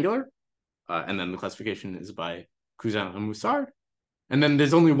upper triangular, and then the classification is by Cousin and Moussard. And then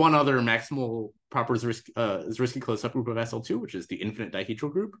there's only one other maximal proper Zariski closed subgroup of SL2, which is the infinite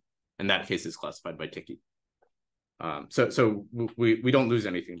dihedral group, and that case is classified by Tiki. So we don't lose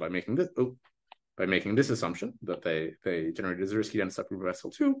anything by making this assumption that they generated a Zariski dense subgroup of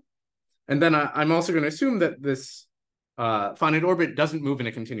SL2. And then I'm also going to assume that this finite orbit doesn't move in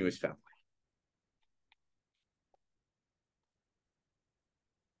a continuous family.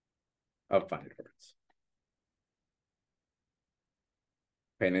 Of finite orbits.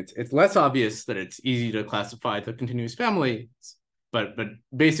 And it's less obvious that it's easy to classify the continuous family, but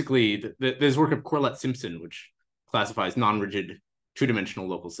basically there's work of Corlett-Simpson, which classifies non-rigid two-dimensional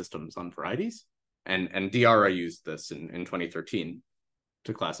local systems on varieties, and Diarra used this in 2013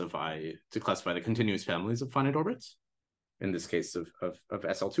 to classify the continuous families of finite orbits, in this case of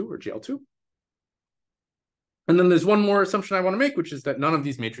SL2 or GL2. And then there's one more assumption I want to make, which is that none of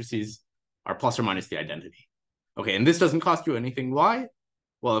these matrices are plus or minus the identity. Okay, and this doesn't cost you anything. Why?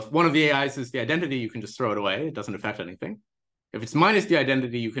 Well, if one of the AIs is the identity, you can just throw it away. It doesn't affect anything. If it's minus the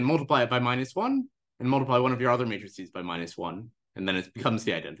identity, you can multiply it by -1 and multiply one of your other matrices by -1, and then it becomes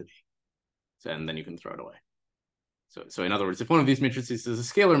the identity. And then you can throw it away. So in other words, if one of these matrices is a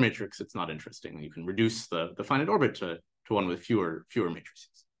scalar matrix, it's not interesting. You can reduce the finite orbit to one with fewer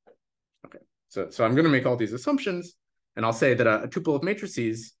matrices. Okay, so I'm going to make all these assumptions, and I'll say that a tuple of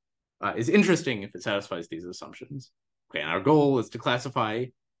matrices is interesting if it satisfies these assumptions. Okay, and our goal is to classify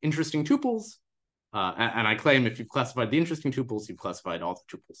interesting tuples, and I claim if you've classified the interesting tuples, you've classified all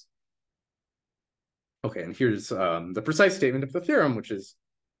the tuples. Okay, and here's the precise statement of the theorem, which is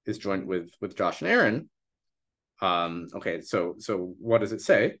joint with Josh and Aaron. Okay, so what does it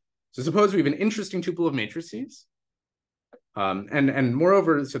say? So suppose we have an interesting tuple of matrices. And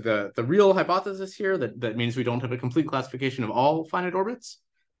moreover, so the real hypothesis here that means we don't have a complete classification of all finite orbits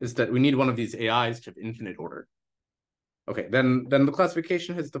is that we need one of these AIs to have infinite order. Okay, then the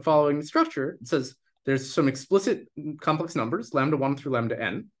classification has the following structure. It says there's some explicit complex numbers, lambda 1 through lambda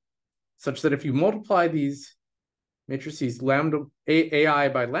n, such that if you multiply these matrices lambda AI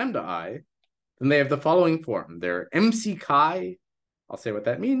by lambda I, then they have the following form. They're MC chi, I'll say what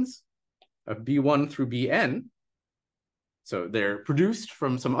that means, of B1 through Bn. So they're produced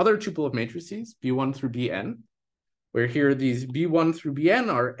from some other tuple of matrices, B1 through Bn, where here these B1 through Bn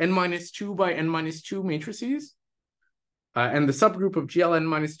are n-2 by n-2 matrices. And the subgroup of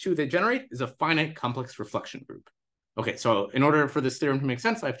GLn-2 they generate is a finite complex reflection group. Okay, so in order for this theorem to make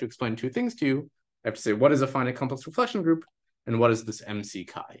sense, I have to explain two things to you. I have to say, what is a finite complex reflection group, and what is this MC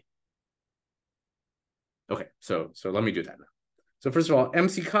chi? Okay, so let me do that now. So first of all,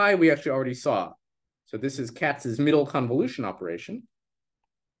 MC chi we actually already saw. So this is Katz's middle convolution operation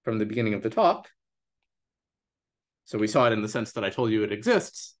from the beginning of the talk. So we saw it in the sense that I told you it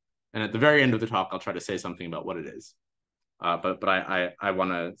exists, and at the very end of the talk, I'll try to say something about what it is. But I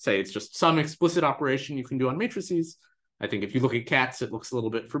want to say it's just some explicit operation you can do on matrices. I think if you look at Katz, it looks a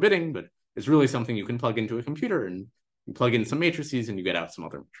little bit forbidding, but it's really something you can plug into a computer, and you plug in some matrices and you get out some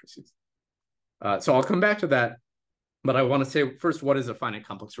other matrices. So I'll come back to that, but I want to say first, what is a finite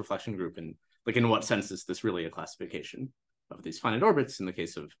complex reflection group, and like in what sense is this really a classification of these finite orbits in the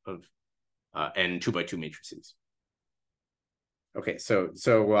case of n 2x2 matrices? Okay, so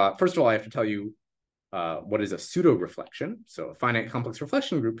first of all, I have to tell you what is a pseudo-reflection. So a finite complex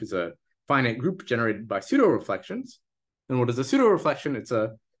reflection group is a finite group generated by pseudo-reflections. And what is a pseudo-reflection? It's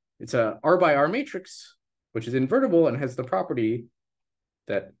a R by R matrix, which is invertible and has the property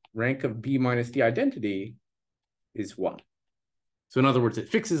that rank of B minus the identity is 1. So in other words, it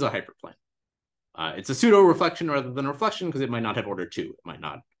fixes a hyperplane. It's a pseudo-reflection rather than a reflection because it might not have order 2. It might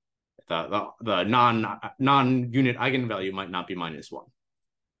not, the non-unit eigenvalue might not be -1.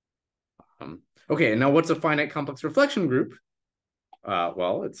 Okay, and now what's a finite complex reflection group?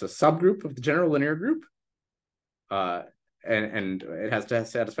 Well, it's a subgroup of the general linear group. And it has to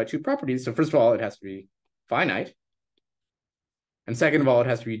satisfy two properties. So first of all, it has to be finite. And second of all, it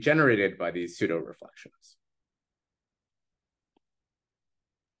has to be generated by these pseudo-reflections.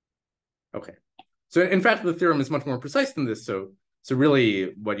 Okay, so in fact, the theorem is much more precise than this. So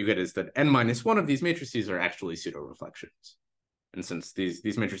really what you get is that n-1 of these matrices are actually pseudo-reflections. And since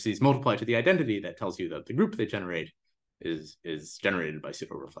these matrices multiply to the identity, that tells you that the group they generate is generated by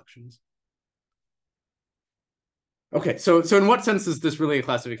pseudo-reflections. Okay, so in what sense is this really a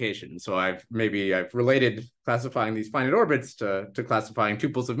classification? So I've related classifying these finite orbits to classifying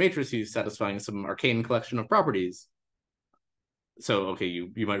tuples of matrices satisfying some arcane collection of properties. So okay,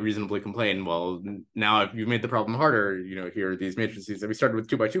 you might reasonably complain, well, now you've made the problem harder. You know, here are these matrices that we started with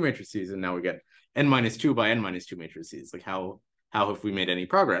 2x2 matrices, and now we get n-2 by n-2 matrices. Like how have we made any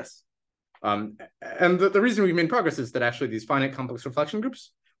progress? And the reason we made progress is that actually these finite complex reflection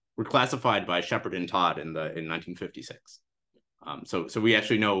groups were classified by Shepard and Todd in 1956. So we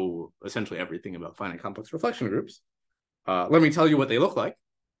actually know essentially everything about finite complex reflection groups. Let me tell you what they look like.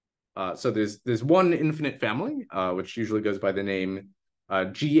 So there's one infinite family, which usually goes by the name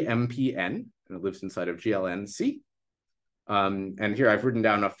GMPN, and it lives inside of GLNC. And here I've written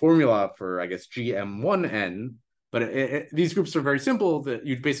down a formula for, I guess, GM1N, but these groups are very simple. That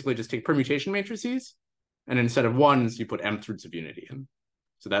you'd basically just take permutation matrices, and instead of ones, you put mth roots of unity in.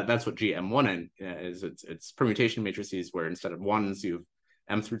 So that's what GM1N is. It's permutation matrices where instead of ones, you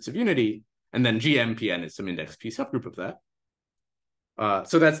have mth roots of unity, and then GMPN is some index P subgroup of that.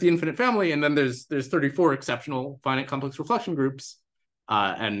 So that's the infinite family, and then there's 34 exceptional finite complex reflection groups,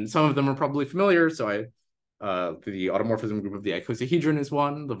 and some of them are probably familiar. So the automorphism group of the icosahedron is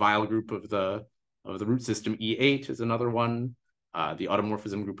one. The Weil group of the root system E8 is another one. The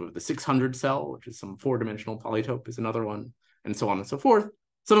automorphism group of the 600 cell, which is some 4-dimensional polytope, is another one, and so on and so forth.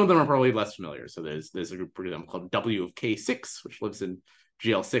 Some of them are probably less familiar. So there's a group for them called W of K6, which lives in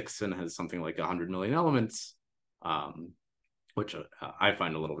GL6 and has something like 100 million elements, which I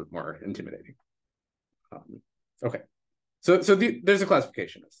find a little bit more intimidating. Okay, so there's a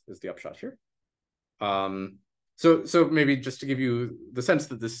classification is the upshot here. So So maybe just to give you the sense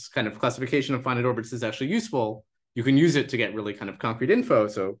that this kind of classification of finite orbits is actually useful, you can use it to get really kind of concrete info.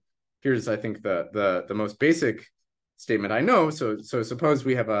 So here's, I think, the most basic statement I know. So suppose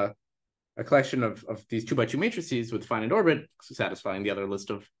we have a collection of these 2x2 matrices with finite orbit satisfying the other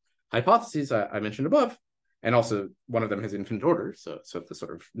list of hypotheses I mentioned above, and also one of them has infinite order. So the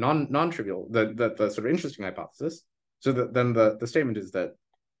sort of non-trivial, the sort of interesting hypothesis. So then the statement is that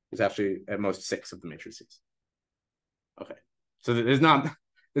there's actually at most 6 of the matrices. Okay, so there's not.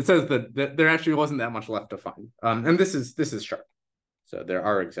 It says that there actually wasn't that much left to find, and this is sharp. So there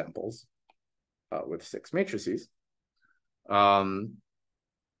are examples with 6 matrices.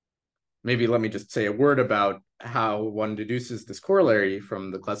 Maybe let me just say a word about how one deduces this corollary from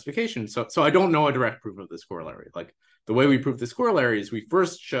the classification. So I don't know a direct proof of this corollary. Like the way we prove this corollary is we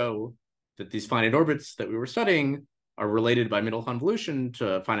first show that these finite orbits that we were studying are related by middle convolution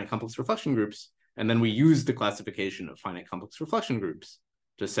to finite complex reflection groups. And then we use the classification of finite complex reflection groups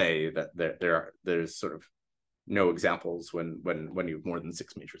to say that there's sort of no examples when you have more than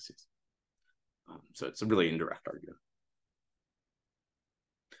 6 matrices. So it's a really indirect argument.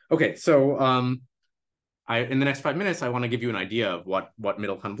 Okay, so in the next 5 minutes, I want to give you an idea of what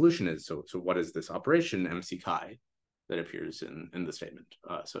middle convolution is. So what is this operation MC chi that appears in the statement?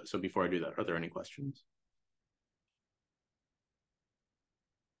 So before I do that, are there any questions?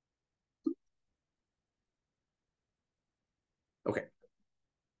 Okay.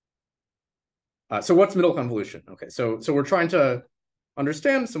 So what's middle convolution? Okay, so we're trying to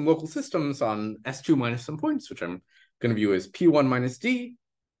understand some local systems on S2 minus some points, which I'm going to view as P1 minus D.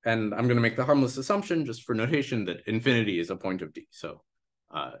 And I'm going to make the harmless assumption, just for notation, that infinity is a point of D. So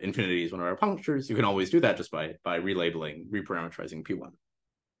infinity is one of our punctures. You can always do that just by relabeling, reparametrizing P1.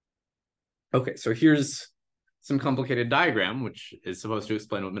 Okay, so here's some complicated diagram, which is supposed to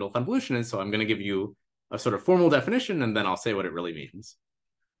explain what middle convolution is. So I'm going to give you a sort of formal definition, and then I'll say what it really means.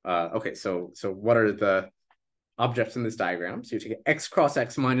 Okay, so what are the objects in this diagram? So you take x cross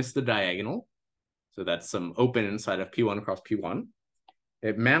x minus the diagonal. So that's some open inside of P1 cross P1.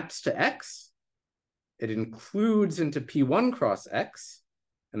 It maps to x. It includes into P1 cross x.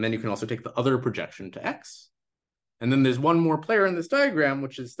 And then you can also take the other projection to x. And then there's one more player in this diagram,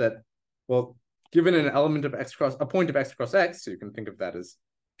 which is that, well, given an element of x cross, a point of x cross x, so you can think of that as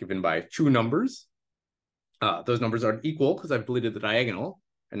given by 2 numbers. Those numbers aren't equal because I've deleted the diagonal,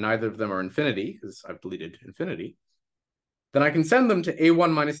 and neither of them are infinity because I've deleted infinity. Then I can send them to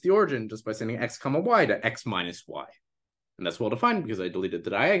a1 minus the origin just by sending x comma y to x minus y. And that's well defined because I deleted the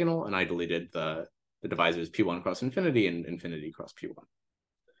diagonal and I deleted the divisors P1 cross infinity and infinity cross P1.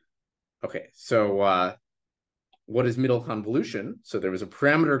 Okay, so what is middle convolution? So there was a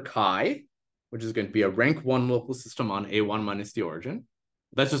parameter chi, which is going to be a rank 1 local system on A1 minus the origin.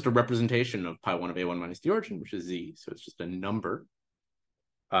 That's just a representation of pi1 of A1 minus the origin, which is z. So it's just a number.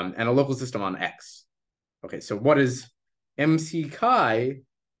 And a local system on X. Okay, so what is MC chi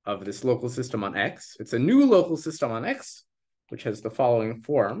of this local system on X? It's a new local system on X, which has the following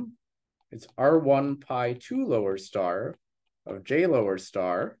form. It's R1 pi 2 lower star of J lower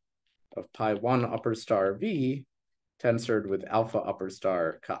star of pi 1 upper star V tensored with alpha upper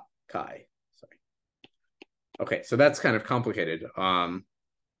star chi. Sorry. Okay, so that's kind of complicated.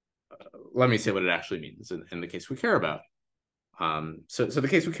 Let me say what it actually means in the case we care about. So the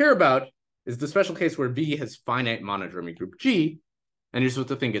case we care about is the special case where V has finite monodromy group G, and you're supposed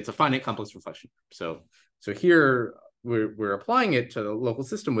to think it's a finite complex reflection group. So here we're applying it to the local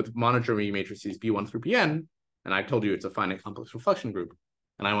system with monodromy matrices B1 through Bn, and I told you it's a finite complex reflection group,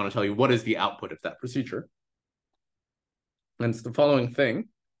 and I want to tell you what is the output of that procedure. And it's the following thing.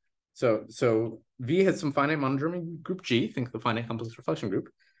 So V has some finite monodromy group G, think the finite complex reflection group,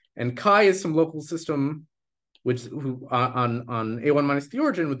 and chi is some local system on A1 minus the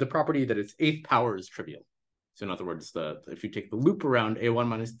origin with the property that its 8th power is trivial. So in other words, if you take the loop around A1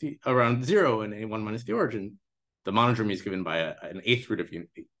 minus around 0 and A1 minus the origin, the monodromy is given by an 8th root of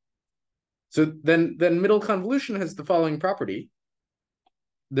unity. So then middle convolution has the following property.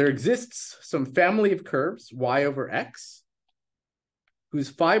 There exists some family of curves y over x, whose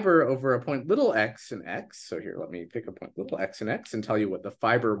fiber over a point little x in x. So here, let me pick a point little x in x and tell you what the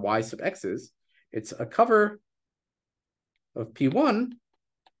fiber y sub x is. It's a cover of P1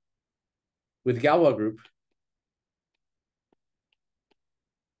 with Galois group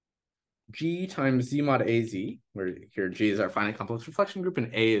G times Z mod AZ, where here G is our finite complex reflection group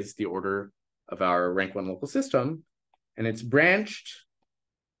and A is the order of our rank 1 local system. And it's branched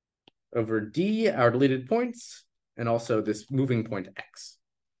over D, our deleted points, and also this moving point X.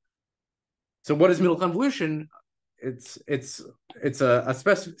 So what is middle convolution? it's a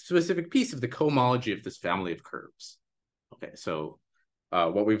specific piece of the cohomology of this family of curves. Okay, so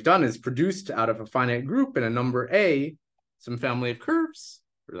what we've done is produced out of a finite group and a number A some family of curves,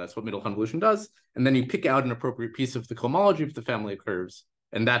 or that's what middle convolution does, and then you pick out an appropriate piece of the cohomology of the family of curves,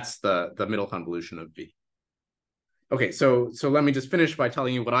 and that's the middle convolution of V. Okay, so let me just finish by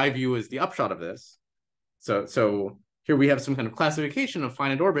telling you what I view as the upshot of this. So here we have some kind of classification of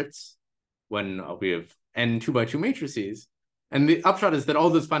finite orbits when we have n 2x2 matrices. And the upshot is that all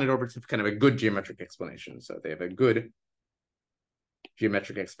those finite orbits have kind of a good geometric explanation. So they have a good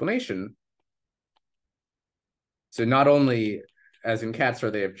geometric explanation. So not only, as in cats,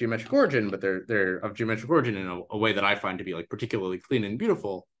 are they of geometric origin, but they're of geometric origin in a way that I find to be like particularly clean and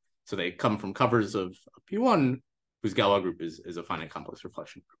beautiful. So they come from covers of P1, whose Galois group is a finite complex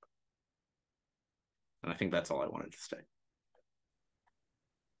reflection group. And I think that's all I wanted to say.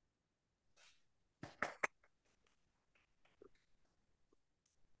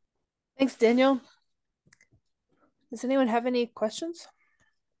 Thanks, Daniel. Does anyone have any questions?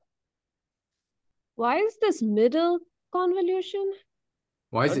 Why is this middle convolution?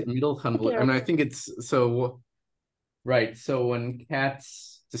 Why is it middle convolution? I mean, I think it's so, right. So when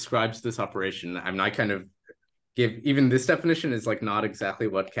Katz describes this operation, I mean, I kind of give, even this definition is like not exactly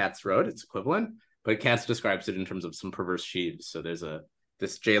what Katz wrote, it's equivalent, but Katz describes it in terms of some perverse sheaves. So there's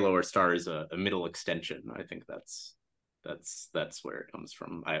this J lower star is a middle extension. I think that's where it comes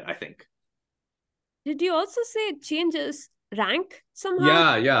from, I think. Did you also say it changes rank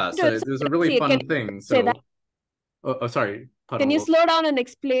somehow? Yeah. So there's a really fun thing. So, sorry. Can you slow down and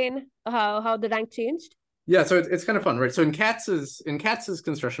explain how the rank changed? Yeah, so it's kind of fun, right? So in Katz's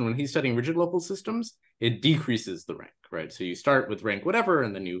construction, when he's studying rigid local systems, it decreases the rank, right? So you start with rank whatever,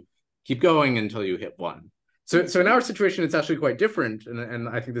 and then you keep going until you hit 1. So in our situation, it's actually quite different, and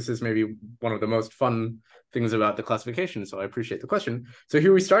I think this is maybe one of the most fun things about the classification. So I appreciate the question. So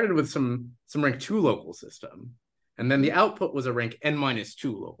here we started with some rank 2 local system, and then the output was a rank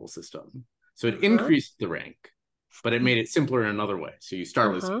n-2 local system. So it increased the rank, but it made it simpler in another way. So you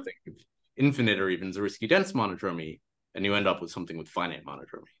start with something with infinite or even Zariski dense monodromy, and you end up with something with finite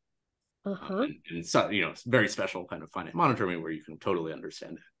monodromy. And so, very special kind of finite monodromy where you can totally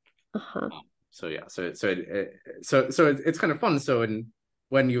understand it. So yeah, so it's kind of fun. So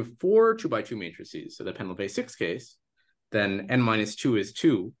when you have 4 2x2 matrices, so the Pendelbay 6 case, then n-2 is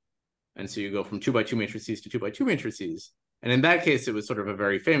 2, and so you go from 2x2 matrices to 2x2 matrices. And in that case, it was sort of a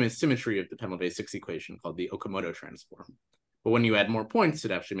very famous symmetry of the Pendelbay 6 equation called the Okamoto transform. But when you add more points,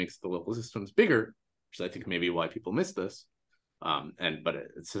 it actually makes the local systems bigger, which I think maybe why people miss this. But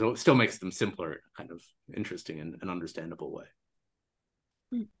it still makes them simpler, kind of interesting and understandable way.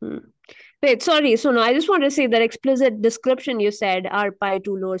 Wait, sorry. So no, I just want to say that explicit description you said R pi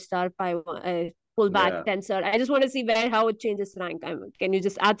 2 lower star pi 1 pullback tensor. I just want to see how it changes rank. Can you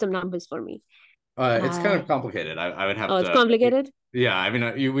just add some numbers for me? It's kind of complicated. I would have to. Oh, it's complicated. Yeah, I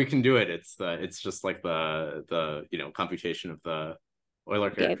mean, we can do it. It's just like the computation of the Euler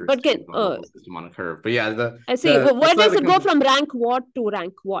characteristics of the system on a curve. But yeah, I see. Where does it go from rank what to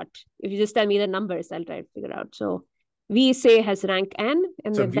rank what? If you just tell me the numbers, I'll try to figure out. So V say has rank n,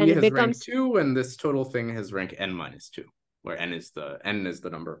 and so then V it has becomes rank 2, and this total thing has rank n-2, where n is the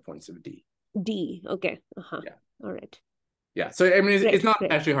number of points of D. D. Okay. Yeah. All right. Yeah, so I mean, it's not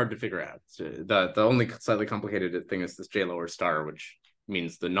actually hard to figure out. So the only slightly complicated thing is this J lower star, which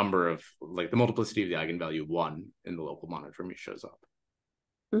means the number of, like, the multiplicity of the eigenvalue 1 in the local monodromy shows up.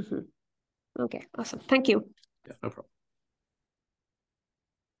 Okay, awesome. Thank you. Yeah, no problem.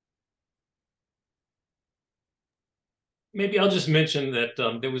 Maybe I'll just mention that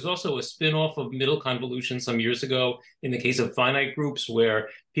there was also a spin-off of middle convolution some years ago in the case of finite groups where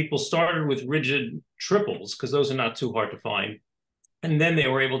people started with rigid triples because those are not too hard to find. And then they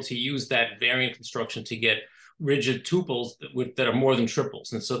were able to use that variant construction to get rigid tuples that are more than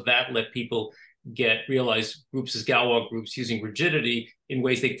triples. And so that let people realize groups as Galois groups using rigidity in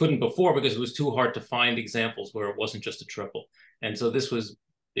ways they couldn't before because it was too hard to find examples where it wasn't just a triple. And so this was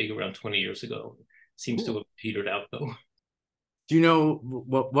big around 20 years ago. Seems to have petered out though. Do you know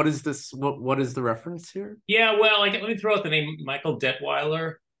what is this? What is the reference here? Yeah, well, let me throw out the name Michael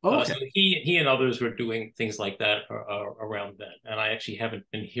Detweiler. Okay. So he and others were doing things like that around then, and I actually haven't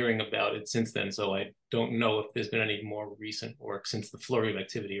been hearing about it since then. So I don't know if there's been any more recent work since the flurry of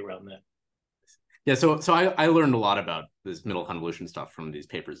activity around then. Yeah, so I learned a lot about this middle convolution stuff from these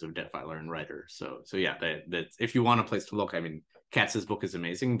papers of Detweiler and Reiter. So yeah, that if you want a place to look, I mean, Katz's book is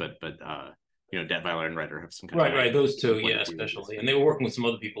amazing, but Detweiler and Reiter have some kind of right, those two, yeah, especially, and they were working with some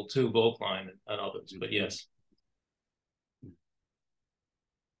other people too, Volklein and others. But yes.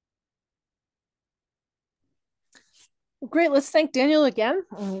 Great. Let's thank Daniel again.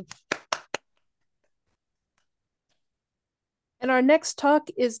 And our next talk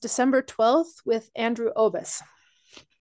is December 12th with Andrew Obis.